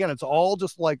again, it's all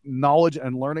just like knowledge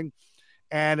and learning.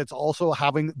 And it's also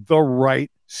having the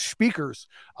right speakers.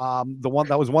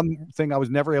 That was one thing I was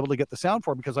never able to get the sound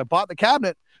for, because I bought the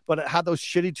cabinet, but it had those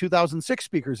shitty 2006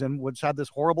 speakers in, which had this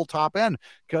horrible top end.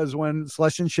 Because when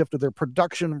Celestion shifted their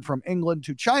production from England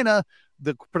to China,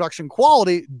 the production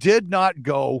quality did not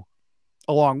go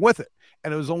along with it.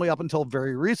 And it was only up until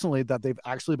very recently that they've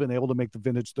actually been able to make the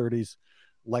vintage 30s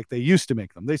like they used to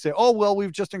make them. They say, oh, well,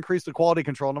 we've just increased the quality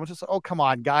control. And I'm just, oh, come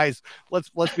on, guys. Let's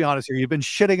be honest here. You've been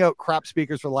shitting out crap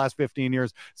speakers for the last 15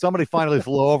 years. Somebody finally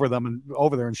flew over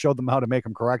there and showed them how to make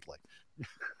them correctly.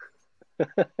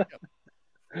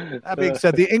 That being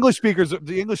said, the English speakers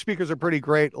are pretty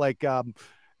great. Like,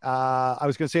 I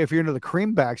was going to say, if you're into the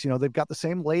Creambacks, they've got the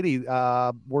same lady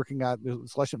working at the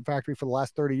Celestion factory for the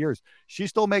last 30 years. She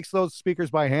still makes those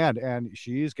speakers by hand, and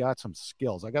she's got some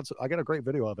skills. I got a great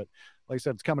video of it. Like I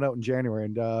said, it's coming out in January,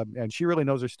 and she really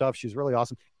knows her stuff. She's really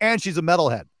awesome, and she's a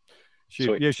metalhead.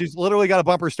 She's literally got a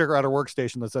bumper sticker at her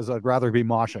workstation that says, "I'd rather be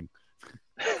moshing."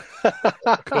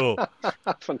 Cool.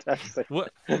 Fantastic.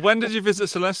 When did you visit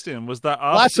Celestion? Was that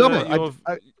after last summer?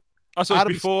 So it's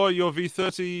before your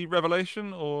V30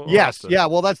 revelation, or yes, after? Yeah.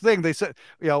 Well, that's the thing. They said,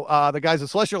 the guys at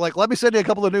Celestion are like, let me send you a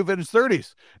couple of new vintage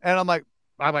 30s, and I'm like,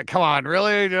 come on,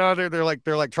 really? They're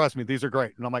like, trust me, these are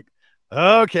great. And I'm like,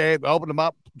 okay. I opened them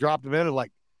up, dropped them in, and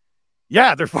like,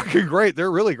 yeah, they're fucking great.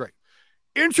 They're really great.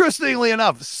 Interestingly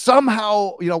enough,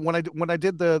 somehow, when I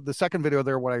did the second video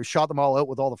there, when I shot them all out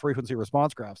with all the frequency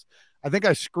response graphs, I think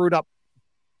I screwed up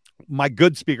my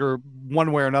good speaker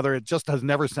one way or another. It just has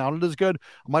never sounded as good.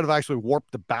 I might have actually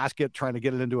warped the basket trying to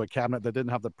get it into a cabinet that didn't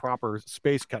have the proper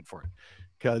space cut for it.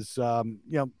 Because,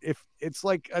 if it's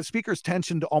like a speaker's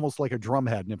tensioned almost like a drum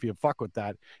head, and if you fuck with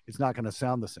that, it's not going to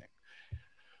sound the same.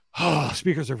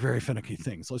 Speakers are very finicky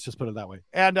things. Let's just put it that way.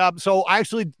 And so I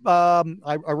actually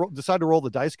decided to roll the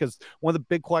dice, because one of the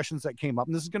big questions that came up,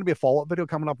 and this is going to be a follow-up video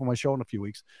coming up on my show in a few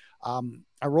weeks.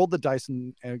 I rolled the dice,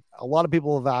 and a lot of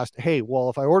people have asked, hey, well,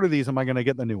 if I order these, am I going to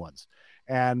get the new ones?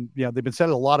 And they've been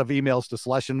sending a lot of emails to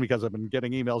Celestion, because I've been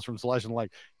getting emails from Celestion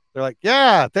they're like,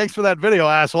 yeah, thanks for that video,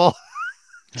 asshole.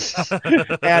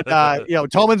 And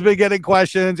Tolman's been getting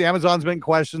questions, Amazon's been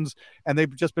questions, and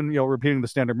they've just been repeating the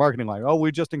standard marketing line. Oh,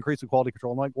 we just increased the quality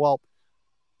control. I'm like, well,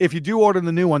 if you do order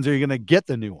the new ones, are you going to get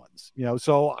the new ones?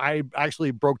 So I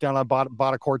actually broke down. I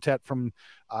bought a quartet from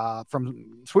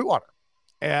Sweetwater,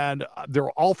 and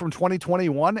they're all from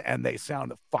 2021, and they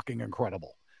sound fucking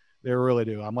incredible. They really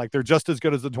do. I'm like, they're just as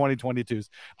good as the 2022s.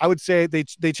 I would say they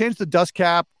changed the dust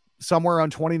cap somewhere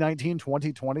around 2019,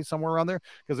 2020, somewhere around there,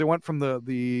 because they went from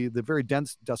the very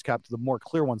dense dust cap to the more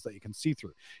clear ones that you can see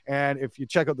through. And if you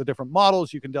check out the different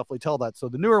models, you can definitely tell that. So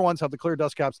the newer ones have the clear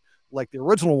dust caps like the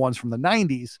original ones from the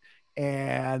 90s,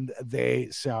 and they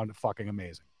sound fucking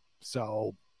amazing.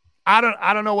 So I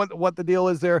don't know what the deal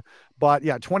is there, but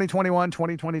yeah, 2021,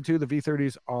 2022, the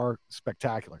V30s are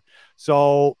spectacular.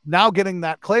 So now getting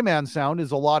that Clayman sound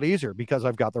is a lot easier, because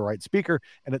I've got the right speaker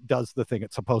and it does the thing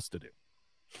it's supposed to do.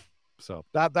 So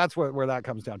that's where that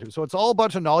comes down to. So it's all a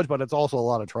bunch of knowledge, but it's also a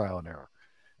lot of trial and error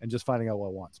and just finding out what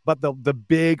it wants. But the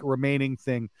big remaining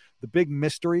thing, the big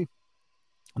mystery,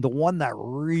 the one that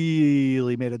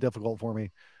really made it difficult for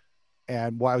me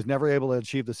And why I was never able to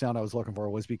achieve the sound I was looking for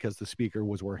was because the speaker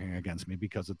was working against me,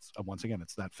 because it's once again,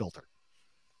 it's that filter.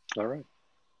 All right.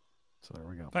 So there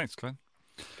we go. Thanks, Glenn.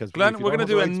 Because Glenn, we're going to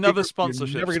do another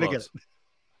sponsorship. You're never going to get it.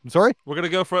 I'm sorry? We're going to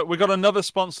go for it. We've got another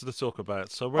sponsor to talk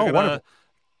about. So we're going to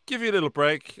give you a little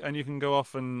break, and you can go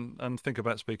off and think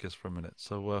about speakers for a minute.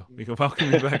 So we can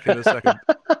welcome you back in a second.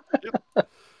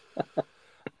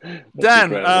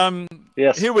 Dan,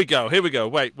 yes. Here we go.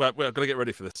 Wait, we're going to get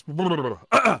ready for this.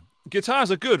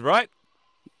 Guitars are good, right?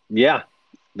 Yeah,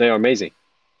 they are amazing.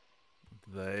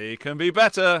 They can be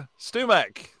better.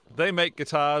 StewMac, they make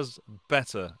guitars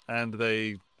better, and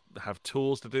they have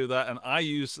tools to do that. And I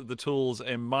use the tools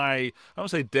in my, I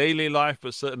won't say daily life,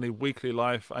 but certainly weekly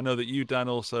life. I know that you, Dan,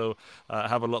 also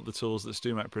have a lot of the tools that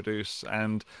StewMac produce,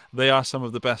 and they are some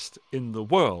of the best in the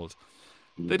world.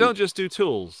 They don't just do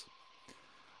tools.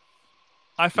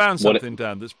 I found something,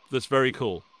 Dan, that's very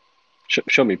cool.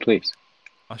 Show me, please.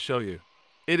 I'll show you.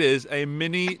 It is a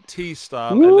mini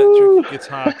T-Star electric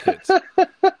guitar kit.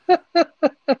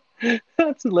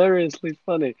 That's hilariously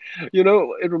funny. You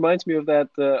know, it reminds me of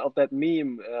that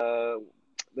meme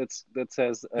that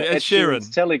says Ed Sheeran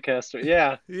Telecaster.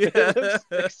 Yeah, yeah, it's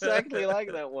exactly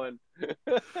like that one.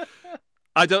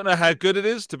 I don't know how good it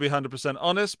is, to be 100%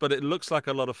 honest, but it looks like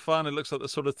a lot of fun. It looks like the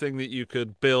sort of thing that you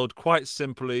could build quite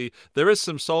simply. There is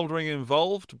some soldering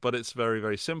involved, but it's very,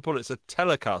 very simple. It's a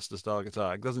Telecaster style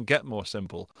guitar. It doesn't get more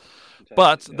simple.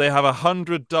 But they have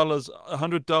 $100.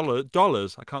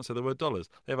 I can't say the word dollars.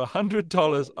 They have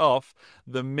 $100 off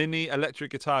the mini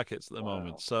electric guitar kits at the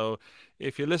moment. So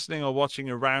if you're listening or watching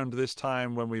around this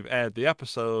time when we've aired the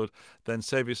episode, then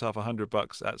save yourself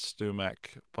 $100 at StewMac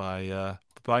by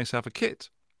buying yourself a kit.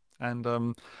 And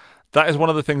that is one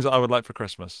of the things that I would like for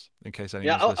Christmas, in case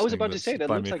anyone's listening. I was about to say that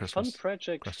looks like a fun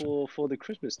project for the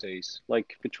Christmas days,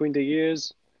 like between the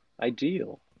years,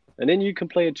 ideal. And then you can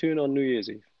play a tune on New Year's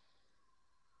Eve.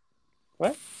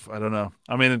 What? I don't know.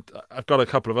 I mean, I've got a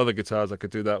couple of other guitars I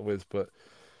could do that with, but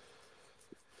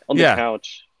on the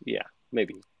couch, yeah,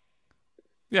 maybe.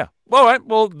 Yeah. All right.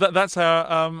 Well, that's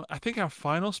our I think our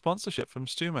final sponsorship from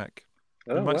StewMac.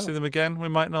 We might see them again. We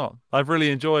might not. I've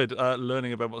really enjoyed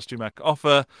learning about what StewMac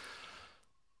offer.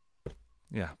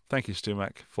 Yeah. Thank you,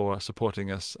 StewMac, for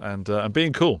supporting us and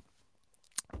being cool.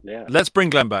 Yeah. Let's bring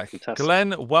Glenn back. Fantastic.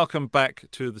 Glenn, welcome back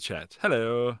to the chat.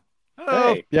 Hello.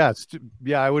 Hey. Yeah.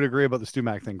 I would agree about the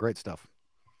StewMac thing. Great stuff.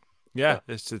 Yeah.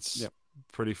 It's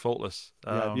pretty faultless.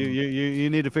 Yeah, you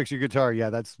need to fix your guitar.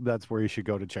 Yeah, that's where you should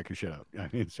go to check your shit out. I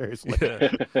mean, seriously.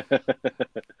 Yeah.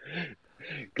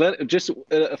 Glenn, just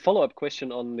a follow-up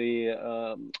question on the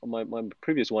on my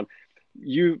previous one.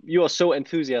 You are so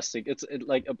enthusiastic. It's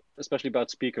like especially about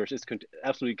speakers. It's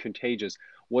absolutely contagious.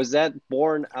 Was that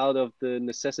born out of the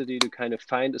necessity to kind of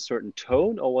find a certain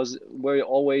tone, or were you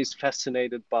always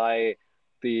fascinated by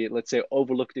the, let's say,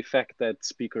 overlooked effect that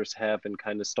speakers have, and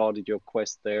kind of started your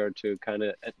quest there to kind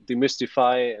of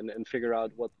demystify and figure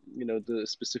out what, the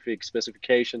specific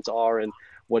specifications are and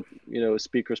what,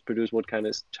 speakers produce, what kind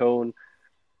of tone?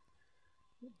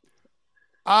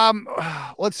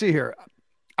 Let's see here.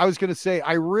 I was going to say,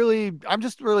 I'm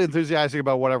just really enthusiastic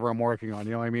about whatever I'm working on.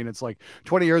 You know what I mean? It's like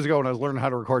 20 years ago when I was learning how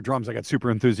to record drums, I got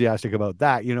super enthusiastic about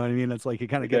that. You know what I mean? It's like you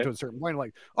kind of get to a certain point,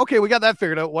 like, okay, we got that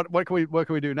figured out. What can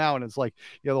we do now? And it's like,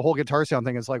 the whole guitar sound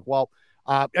thing is like, well,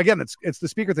 again, it's the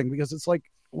speaker thing, because it's like,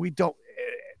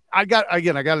 I got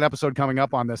an episode coming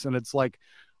up on this, and it's like,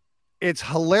 it's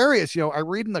hilarious. I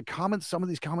read in the comments, some of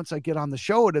these comments I get on the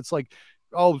show, and it's like,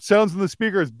 oh, sounds in the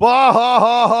speakers, bah, ha,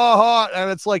 ha, ha, ha.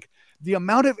 And it's like, the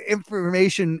amount of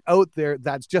information out there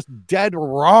that's just dead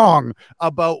wrong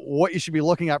about what you should be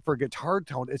looking at for a guitar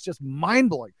tone. It's just mind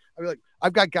blowing. I mean, like,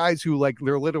 I've got guys who, like,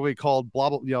 they're literally called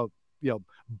blah, blah,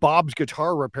 Bob's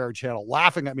Guitar Repair Channel,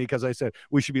 laughing at me because I said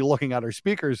we should be looking at our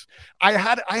speakers. I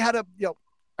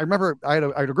remember I had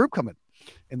a group come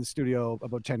in the studio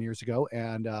about 10 years ago,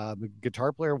 and the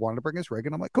guitar player wanted to bring his rig,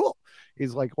 and I'm like, cool.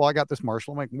 He's like, well, I got this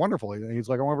Marshall. I'm like, wonderful. And he's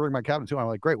like, I want to bring my cabinet too. I'm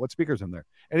like, great, what speakers in there?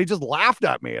 And he just laughed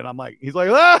at me, and I'm like, he's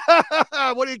like,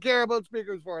 what do you care about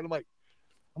speakers for? And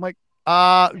I'm like,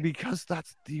 because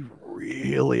that's the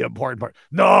really important part.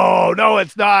 No,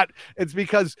 it's not. It's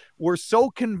because we're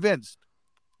so convinced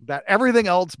that everything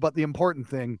else but the important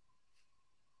thing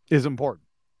is important.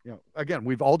 Again,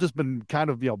 we've all just been kind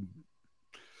of,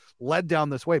 led down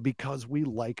this way because we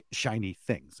like shiny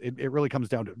things. It really comes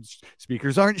down to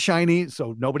speakers aren't shiny,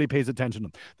 so nobody pays attention to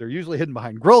them. They're usually hidden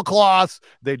behind grill cloths.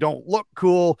 They don't look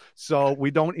cool, so we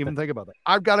don't even think about that.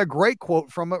 I've got a great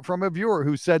quote from a viewer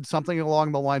who said something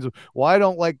along the lines of, well, I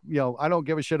don't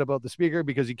give a shit about the speaker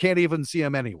because you can't even see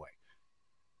them anyway.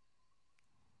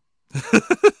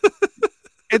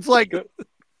 It's like,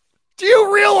 Do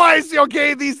you realize,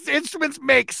 okay, these instruments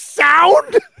make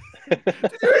sound?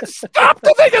 Stop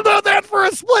to think about that for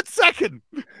a split second.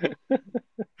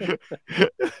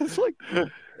 It's like,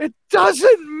 it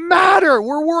doesn't matter.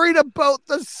 We're worried about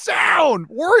the sound.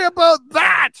 Worry about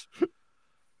that.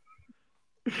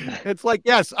 It's like,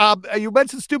 yes, you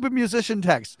mentioned stupid musician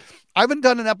text. I haven't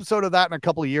done an episode of that in a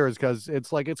couple of years because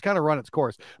it's like it's kind of run its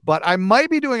course. But I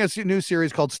might be doing a new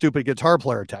series called Stupid Guitar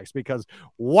Player Text because,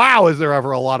 wow, is there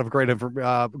ever a lot of great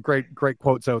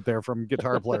quotes out there from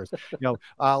guitar players?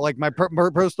 Like my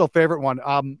personal favorite one.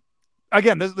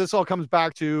 Again, this all comes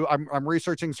back to I'm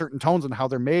researching certain tones and how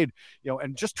they're made,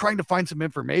 and just trying to find some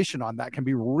information on that can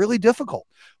be really difficult.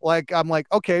 Like I'm like,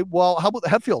 okay, well, how about the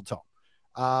Hetfield tone?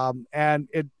 And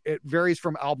it varies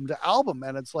from album to album,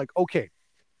 and it's like, okay,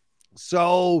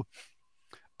 so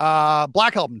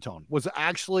Black Album tone was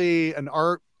actually an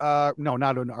ADA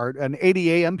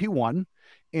MP1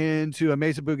 into a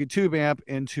Mesa Boogie tube amp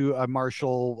into a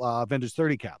Marshall Vintage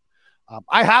 30 cab.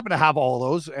 I happen to have all of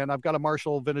those, and I've got a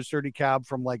Marshall Vintage 30 cab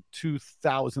from like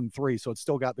 2003, so it's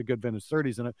still got the good Vintage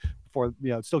 30s in it.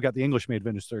 It's still got the English made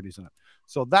Vintage 30s in it,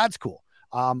 so that's cool.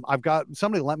 I've got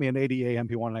somebody lent me an ADA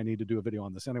MP1 and I need to do a video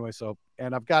on this anyway. So,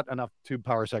 and I've got enough tube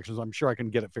power sections. I'm sure I can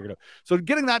get it figured out. So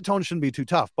getting that tone shouldn't be too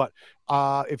tough. But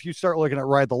if you start looking at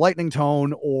Ride the Lightning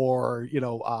tone or,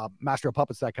 Master of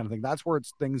Puppets, that kind of thing, that's where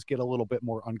things get a little bit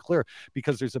more unclear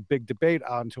because there's a big debate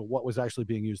onto what was actually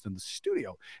being used in the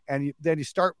studio. And then you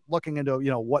start looking into,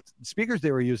 what speakers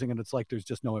they were using. And it's like, there's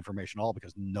just no information at all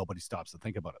because nobody stops to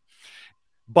think about it.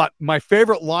 But my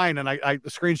favorite line, and I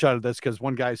screenshotted this because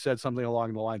one guy said something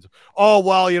along the lines of, oh,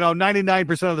 well,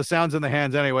 99% of the sound's in the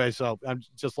hands anyway. So I'm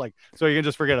just like, so you can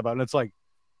just forget about it. And it's like,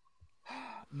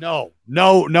 no,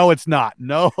 it's not.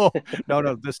 No.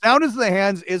 The sound is in the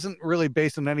hands isn't really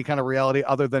based on any kind of reality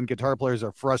other than guitar players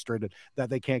are frustrated that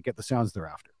they can't get the sounds they're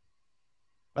after.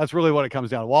 That's really what it comes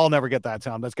down to. Well, I'll never get that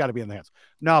sound. That's got to be in the hands.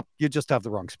 No, you just have the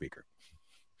wrong speaker.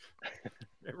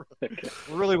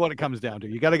 Really what it comes down to.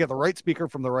 You got to get the right speaker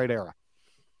from the right era.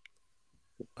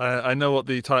 I know what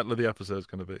the title of the episode is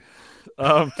going to be.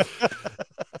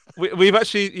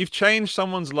 You've changed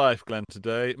someone's life, Glenn,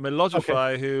 today.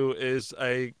 Melogify, who is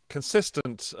a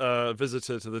consistent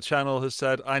visitor to the channel, has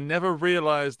said, I never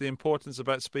realized the importance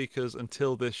about speakers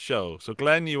until this show. So,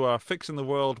 Glenn, you are fixing the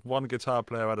world one guitar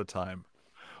player at a time.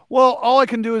 Well, all I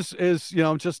can do is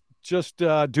just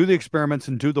do the experiments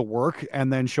and do the work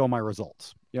and then show my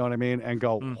results. You know what I mean? And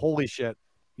go, holy shit,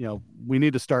 we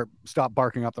need to stop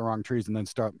barking up the wrong trees and then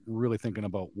start really thinking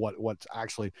about what's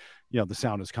actually, the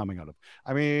sound is coming out of.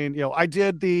 I mean, I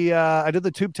did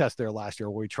the tube test there last year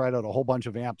where we tried out a whole bunch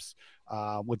of amps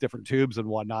with different tubes and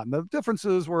whatnot. And the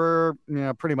differences were,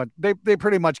 pretty much, they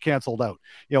pretty much canceled out.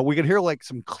 We could hear like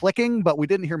some clicking, but we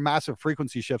didn't hear massive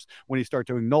frequency shifts when you start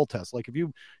doing null tests. Like if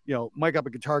you, mic up a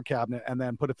guitar cabinet and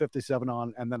then put a 57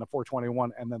 on and then a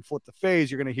 421 and then flip the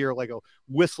phase, you're going to hear like a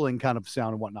whistling kind of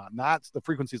sound and whatnot. And that's the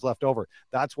frequencies left over.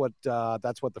 That's what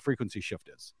the frequency shift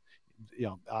is.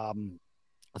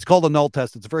 It's called a null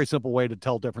test. It's a very simple way to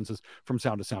tell differences from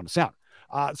sound to sound to sound.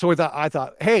 So I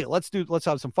thought, hey, let's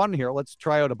have some fun here. Let's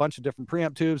try out a bunch of different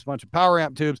preamp tubes, a bunch of power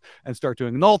amp tubes, and start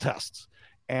doing null tests.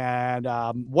 And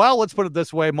let's put it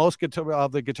this way: most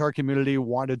of the guitar community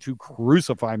wanted to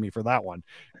crucify me for that one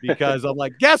because I'm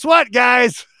like, guess what,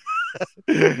 guys?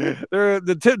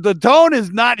 The tone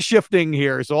is not shifting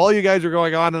here. So all you guys are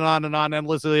going on and on and on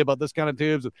endlessly about this kind of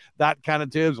tubes, that kind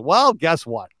of tubes. Well, guess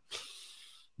what?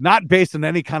 Not based on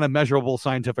any kind of measurable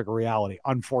scientific reality,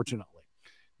 unfortunately.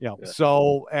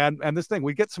 So, and this thing,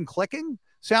 we get some clicking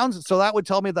sounds. So that would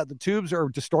tell me that the tubes are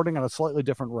distorting at a slightly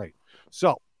different rate.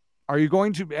 So are you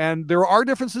going to, and there are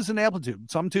differences in amplitude.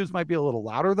 Some tubes might be a little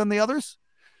louder than the others,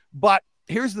 but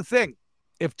here's the thing.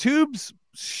 If tubes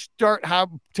start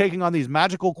taking on these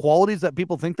magical qualities that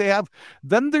people think they have,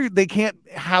 then they can't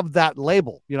have that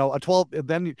label, a 12,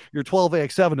 then your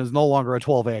 12AX7 is no longer a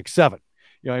 12AX7.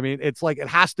 You know what I mean? It's like, it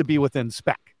has to be within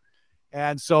spec.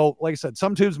 And so, like I said,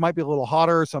 some tubes might be a little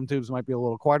hotter, some tubes might be a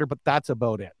little quieter, but that's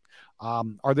about it.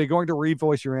 Are they going to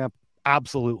revoice your amp?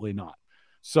 Absolutely not.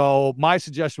 So my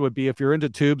suggestion would be, if you're into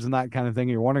tubes and that kind of thing,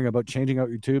 you're wondering about changing out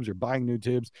your tubes or buying new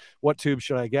tubes, what tubes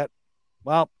should I get?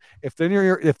 Well, if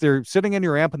they're sitting in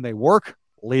your amp and they work,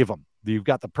 leave them. You've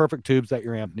got the perfect tubes that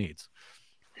your amp needs.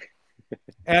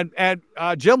 And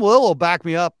Jim Lill will back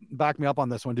me up on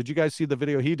this one. Did you guys see the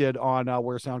video he did on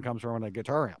where sound comes from on a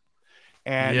guitar amp?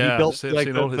 And he built like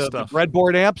the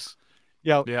breadboard amps.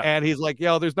 And he's like,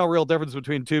 there's no real difference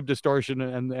between tube distortion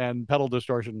and pedal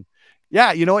distortion.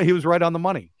 Yeah, you know what? He was right on the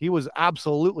money. He was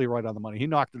absolutely right on the money. He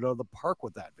knocked it out of the park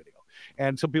with that video.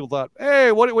 And some people thought,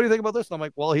 hey, what do you think about this? And I'm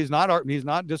like, well, he's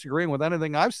not disagreeing with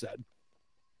anything I've said.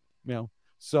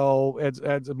 So it's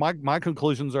my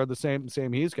conclusions are the same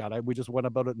he's got. We just went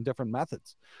about it in different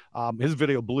methods. His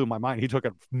video blew my mind. He took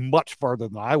it much farther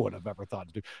than I would have ever thought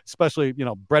to do, especially,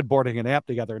 breadboarding an amp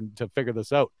together to figure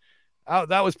this out.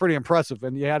 That was pretty impressive.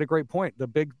 And you had a great point. The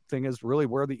big thing is really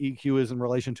where the EQ is in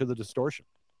relation to the distortion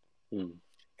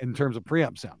in terms of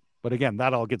preamp sound. But again,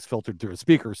 that all gets filtered through a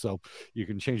speaker, so you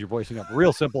can change your voicing up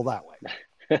real simple that way.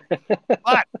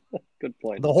 But good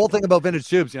point. The whole thing about vintage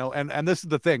tubes, and this is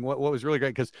the thing. What was really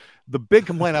great, because the big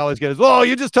complaint I always get is, "Oh,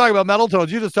 you just talk about metal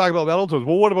tones. You just talk about metal tones.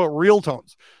 Well, what about real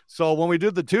tones?" So when we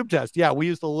did the tube test, we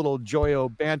used a little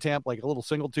Joyo band amp, like a little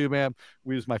single tube amp.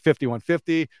 We used my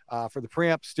 5150 for the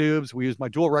preamp tubes. We used my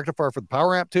dual rectifier for the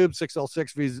power amp tube,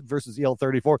 6L6 versus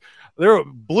EL34. There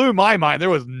blew my mind. There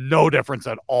was no difference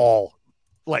at all,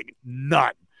 like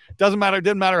none.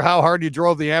 Didn't matter how hard you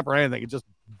drove the amp or anything. It just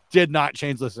did not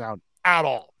change the sound at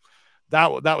all.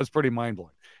 That was pretty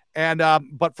mind-blowing. And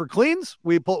but for cleans,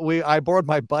 I borrowed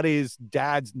my buddy's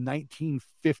dad's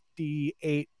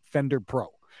 1958 Fender Pro,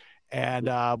 and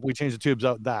we changed the tubes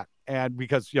out that. And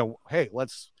because hey,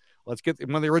 let's get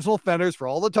one of the original Fenders for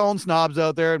all the tone snobs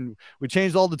out there, and we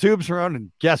changed all the tubes around,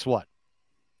 and guess what?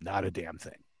 Not a damn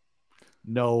thing.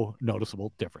 No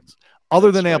noticeable difference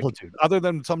other than amplitude, other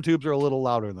than some tubes are a little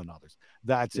louder than others.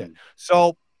 That's it.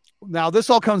 So now this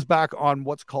all comes back on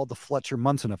what's called the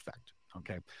Fletcher-Munson effect.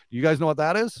 Okay. You guys know what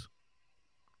that is?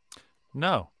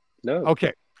 No.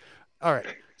 Okay. All right.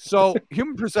 So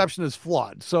human perception is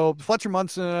flawed. So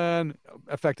Fletcher-Munson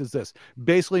effect is this.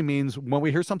 Basically means when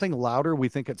we hear something louder, we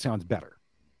think it sounds better.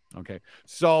 Okay.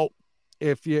 So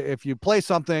if you play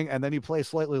something and then you play a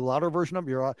slightly louder version of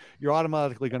it, you're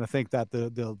automatically going to think that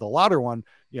the louder one,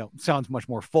 sounds much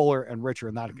more fuller and richer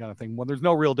and that kind of thing. When there's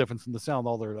no real difference in the sound,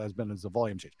 all there has been is a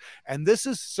volume change. And this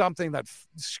is something that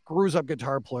screws up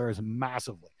guitar players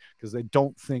massively because they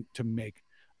don't think to make,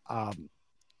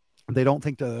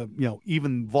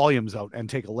 even volumes out and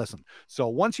take a listen. So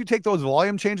once you take those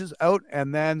volume changes out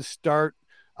and then start,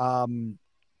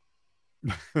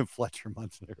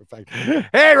 Fletcher-Munson effect.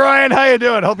 Hey Ryan, how you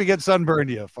doing? Hope you get sunburned,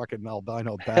 you fucking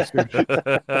albino bastard.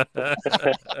 I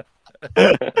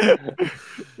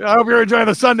hope you're enjoying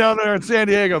the sun down there in San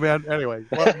Diego, man. Anyway,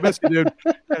 miss you, dude.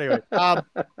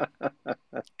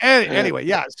 Anyway,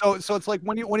 yeah. So it's like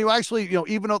when you actually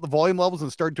even out the volume levels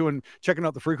and start checking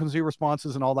out the frequency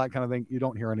responses and all that kind of thing, you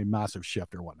don't hear any massive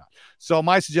shift or whatnot. So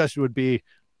my suggestion would be,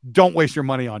 don't waste your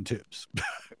money on tubes.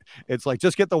 It's like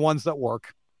just get the ones that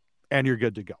work. And you're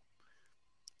good to go.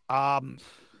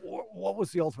 What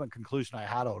was the ultimate conclusion I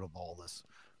had out of all this?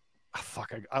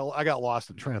 I got lost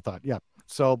in train of thought. Yeah.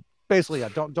 So basically,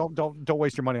 don't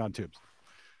waste your money on tubes.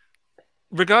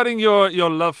 Regarding your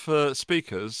love for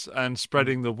speakers and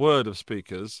spreading the word of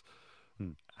speakers,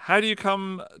 how do you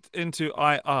come into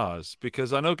IRs?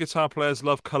 Because I know guitar players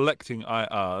love collecting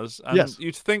IRs, and yes.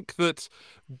 You'd think that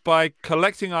by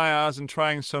collecting IRs and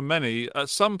trying so many, at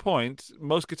some point,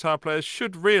 most guitar players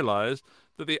should realize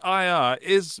that the IR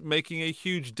is making a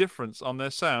huge difference on their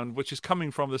sound, which is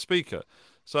coming from the speaker.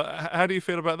 So how do you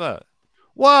feel about that?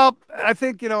 Well, I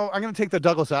think, I'm going to take the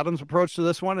Douglas Adams approach to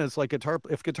this one. It's like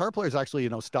if guitar players actually,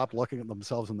 stopped looking at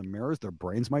themselves in the mirrors, their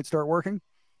brains might start working.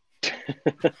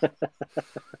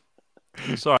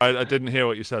 Sorry, I didn't hear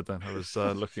what you said then. I was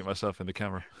looking at myself in the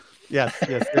camera. Yes,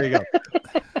 there you go.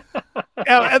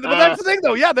 But that's the thing,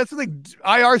 though. Yeah, that's the thing.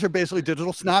 IRs are basically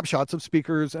digital snapshots of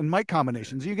speakers and mic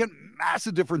combinations. You get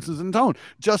massive differences in tone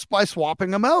just by swapping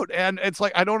them out. And it's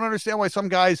like, I don't understand why some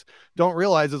guys don't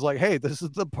realize it's like, hey, this is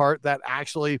the part that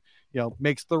actually,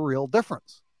 makes the real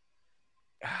difference.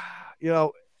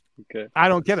 Okay. I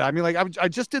don't get it. I mean, like I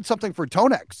just did something for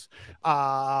Tonex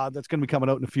that's going to be coming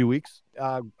out in a few weeks.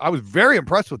 I was very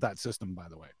impressed with that system, by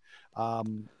the way.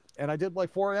 And I did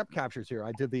like 4 amp captures here.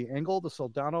 I did the Engel, the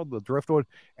Soldano, the Driftwood,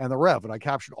 and the Rev, and I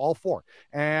captured all 4.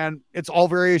 And it's all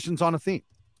variations on a theme.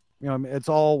 It's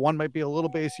all, one might be a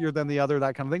little bassier than the other,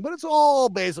 that kind of thing, but it's all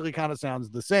basically kind of sounds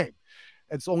the same.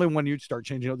 It's only when you start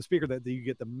changing out the speaker that you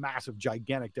get the massive,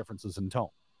 gigantic differences in tone.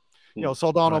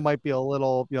 Soldano might be a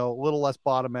little less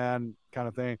bottom end kind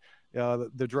of thing.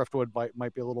 The Driftwood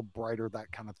might be a little brighter,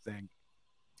 that kind of thing.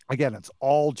 Again, it's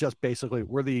all just basically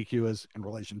where the EQ is in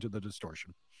relation to the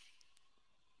distortion.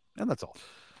 And that's all.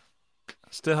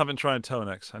 Still haven't tried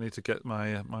Tonex. I need to get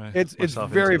my It's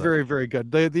very, very, very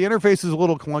good. The interface is a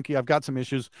little clunky. I've got some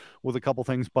issues with a couple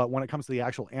things, but when it comes to the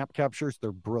actual amp captures,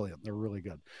 they're brilliant. They're really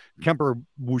good. Kemper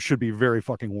should be very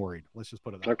fucking worried. Let's just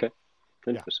put it that way. Okay.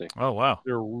 Interesting. Yeah. Oh, wow.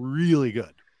 They're really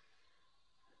good.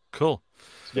 Cool.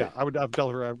 Yeah, I'd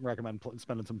definitely recommend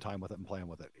spending some time with it and playing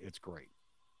with it. It's great.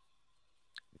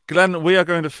 Glenn, we are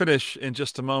going to finish in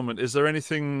just a moment. Is there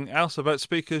anything else about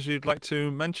speakers you'd like to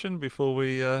mention before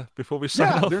we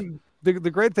sign off?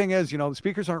 The great thing is, the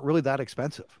speakers aren't really that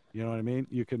expensive. You know what I mean?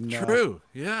 You can True.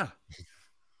 Yeah.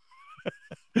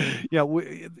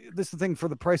 This is the thing. For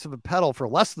the price of a pedal, for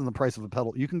less than the price of a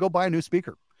pedal, you can go buy a new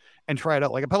speaker and try it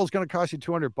out. Like a pedal's going to cost you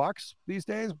 $200 these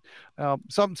days.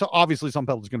 So obviously some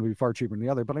pedals going to be far cheaper than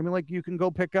the other, but I mean, like, you can go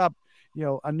pick up,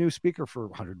 a new speaker for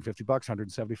 $150,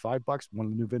 $175. One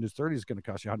of the new vintage 30s is going to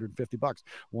cost you $150.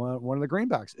 One of the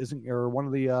greenbacks isn't, or one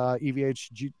of the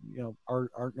EVH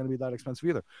aren't going to be that expensive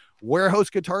either. Warehouse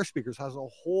Guitar Speakers has a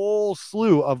whole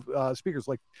slew of speakers.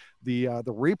 Like the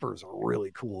Reapers are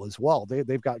really cool as well.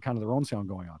 They've got kind of their own sound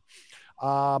going on.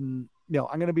 I'm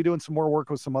going to be doing some more work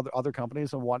with some other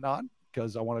companies and whatnot,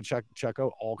 because I want to check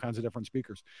out all kinds of different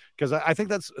speakers, because I think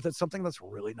that's something that's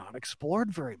really not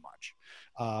explored very much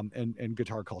in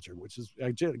guitar culture, which is,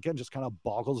 again, just kind of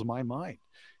boggles my mind.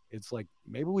 It's like,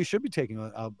 maybe we should be taking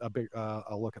a big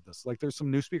look at this. Like, there's some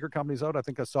new speaker companies out. I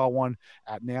think I saw one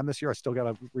at NAMM this year. I still got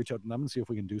to reach out to them and see if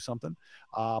we can do something.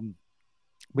 But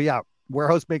yeah,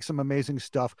 Warehouse makes some amazing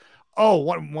stuff. Oh,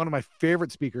 one of my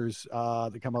favorite speakers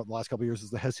that come out in the last couple of years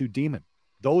is the Hesu Demon.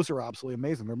 Those are absolutely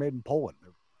amazing. They're made in Poland.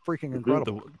 They're freaking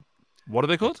incredible. What are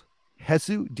they called?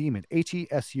 Hesu Demon.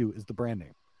 HESU is the brand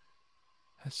name.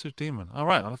 Hesu Demon. All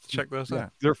right, I'll have to check those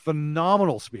out. They're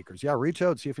phenomenal speakers. Yeah, reach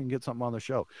out, see if you can get something on the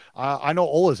show. I know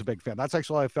Ola's a big fan. That's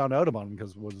actually how I found out about them,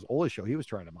 because it was Ola's show. He was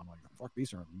trying them. I'm like, fuck,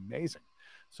 these are amazing.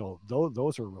 So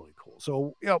those are really cool.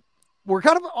 So, we're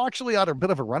kind of actually at a bit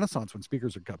of a renaissance when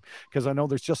speakers are coming, because I know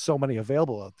there's just so many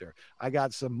available out there. I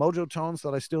got some Mojo Tones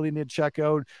that I still need to check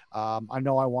out. I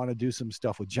know I want to do some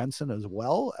stuff with Jensen as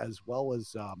well as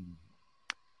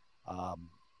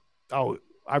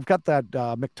I've got that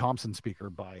Mick Thompson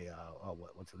speaker by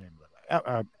what's the name of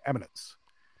that? Eminence.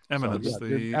 Eminence. So,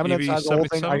 the Eminence has the whole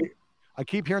thing. 77? I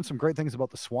keep hearing some great things about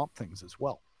the Swamp Things as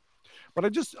well. But I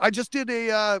just did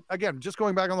again, just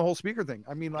going back on the whole speaker thing.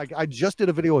 I mean, like, I just did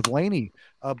a video with Laney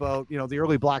about, the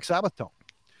early Black Sabbath tone,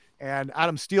 and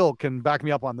Adam Steele can back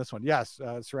me up on this one. Yes,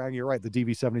 Sarang, you're right. The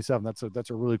DV77, that's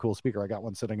a really cool speaker. I got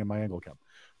one sitting in my angle cab.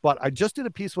 But I just did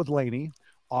a piece with Laney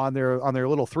on their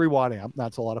little 3-watt amp.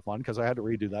 That's a lot of fun, because I had to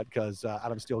redo that because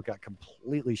Adam Steele got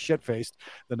completely shit-faced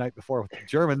the night before with the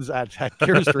Germans at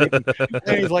Kier Street.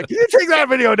 And he's like, "Can you take that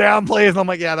video down, please?" And I'm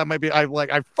like, "Yeah, that might be."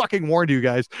 I fucking warned you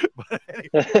guys. But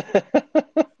anyway.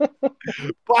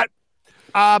 But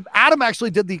Adam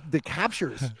actually did the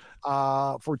captures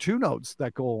for 2 notes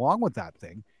that go along with that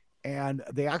thing, and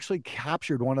they actually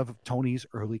captured one of Tony's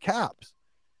early cabs.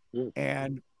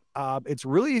 And it's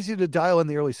really easy to dial in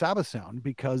the early Sabbath sound,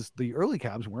 because the early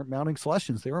cabs weren't mounting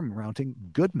Celestions, they were mounting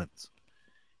Goodmans.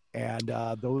 And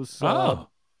those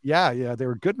they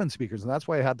were Goodman speakers, and that's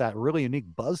why it had that really unique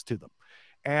buzz to them.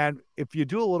 And if you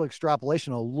do a little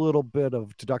extrapolation, a little bit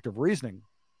of deductive reasoning,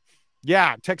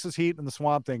 Texas Heat and the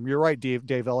Swamp Thing, you're right,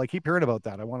 Dave L. I keep hearing about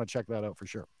that. I want to check that out for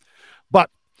sure. But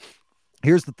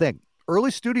here's the thing.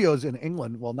 Early studios in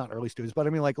England, well, not early studios, but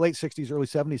I mean, like, late 60s, early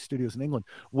 70s studios in England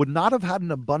would not have had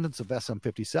an abundance of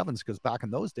SM57s, because back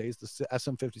in those days, the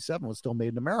SM57 was still made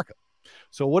in America.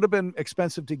 So it would have been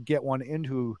expensive to get one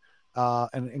into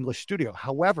an English studio.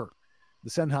 However, the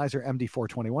Sennheiser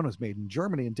MD421 was made in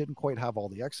Germany and didn't quite have all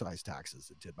the excise taxes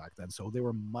it did back then. So they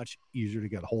were much easier to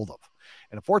get hold of.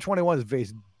 And a 421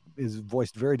 is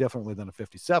voiced very differently than a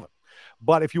 57.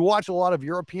 But if you watch a lot of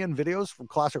European videos from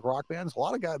classic rock bands, a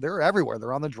lot of guys, they're everywhere.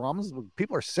 They're on the drums.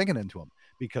 People are singing into them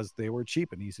because they were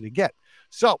cheap and easy to get.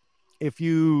 So if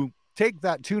you take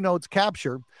that 2 notes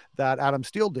capture that Adam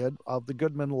Steele did of the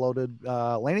Goodman loaded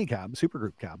Laney cab,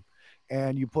 supergroup cab,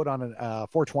 and you put on a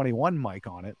 421 mic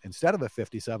on it instead of a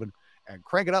 57 and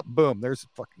crank it up, boom, there's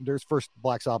first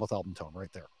Black Sabbath album tone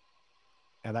right there.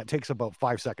 And that takes about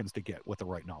 5 seconds to get with the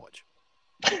right knowledge.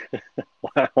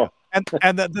 Wow.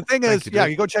 And the thing is,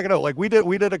 you go check it out. Like, we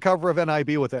did a cover of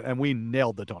NIB with it, and we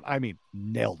nailed the tone. I mean,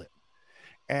 nailed it.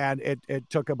 And it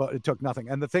took nothing.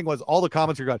 And the thing was, all the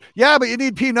comments were going, "Yeah, but you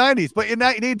need P90s, but you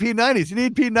need P90s, you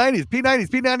need P90s,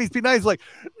 P90s." Like,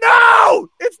 no,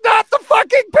 it's not the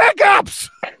fucking pickups.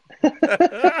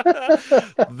 That's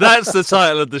the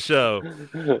title of the show.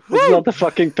 It's not the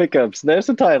fucking pickups. There's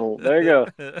the title. There you go.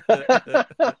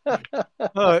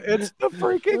 It's the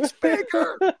freaking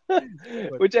speaker.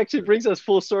 Which actually brings us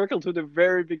full circle to the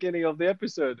very beginning of the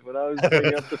episode when I was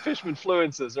bringing up the Fishman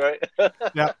fluences, right?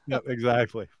 Yeah,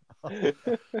 exactly.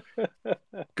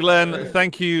 Glenn,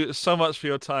 thank you so much for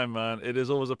your time, man. It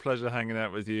is always a pleasure hanging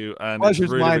out with you, and Pleasure's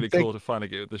it's really, mine. really cool to finally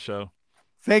get with the show.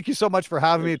 Thank you so much for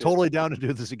having me. Totally down to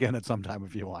do this again at some time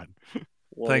if you want.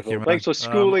 Wonderful. Thank you, man. Thanks for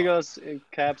schooling us in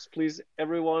caps. Please,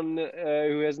 everyone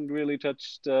who hasn't really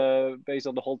touched base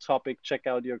on the whole topic, check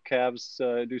out your caps,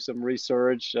 do some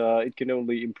research. It can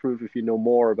only improve if you know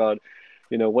more about,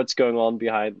 what's going on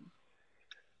behind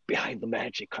the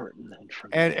magic curtain.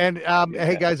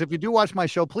 Hey guys, if you do watch my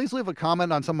show, please leave a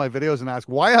comment on some of my videos and ask,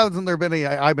 why hasn't there been any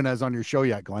Ibanez on your show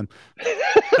yet, Glenn?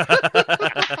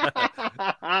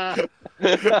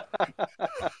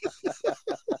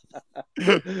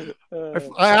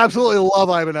 I absolutely love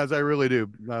Ibanez. I really do.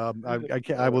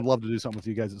 I would love to do something with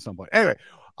you guys at some point. Anyway,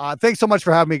 thanks so much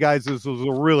for having me, guys. This was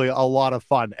really a lot of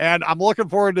fun, and I'm looking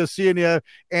forward to seeing you,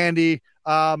 Andy,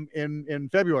 in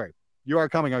February. You are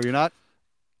coming, are you not?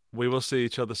 We will see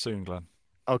each other soon, Glenn.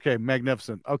 Okay,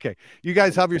 magnificent. Okay, you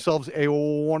guys have yourselves a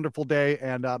wonderful day,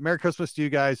 and Merry Christmas to you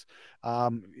guys.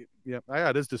 Yeah,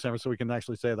 it is December, so we can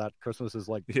actually say that Christmas is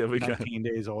like 19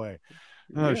 days away.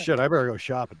 Oh shit! I better go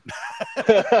shopping.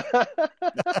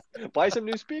 Buy some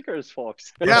new speakers,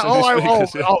 folks. Yeah.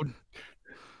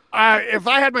 If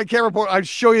I had my camera port, I'd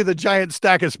show you the giant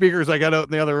stack of speakers I got out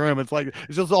in the other room. It's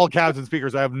just all cabs and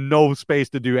speakers. I have no space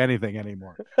to do anything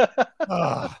anymore.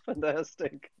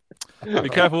 Fantastic. Be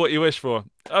careful what you wish for.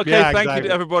 Okay, yeah, thank you to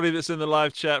everybody that's in the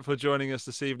live chat for joining us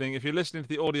this evening. If you're listening to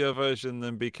the audio version,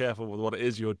 then be careful with what it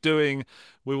is you're doing.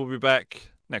 We will be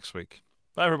back next week.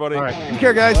 Bye, everybody. All right. Take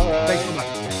care, guys. Thanks so much.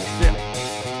 See ya.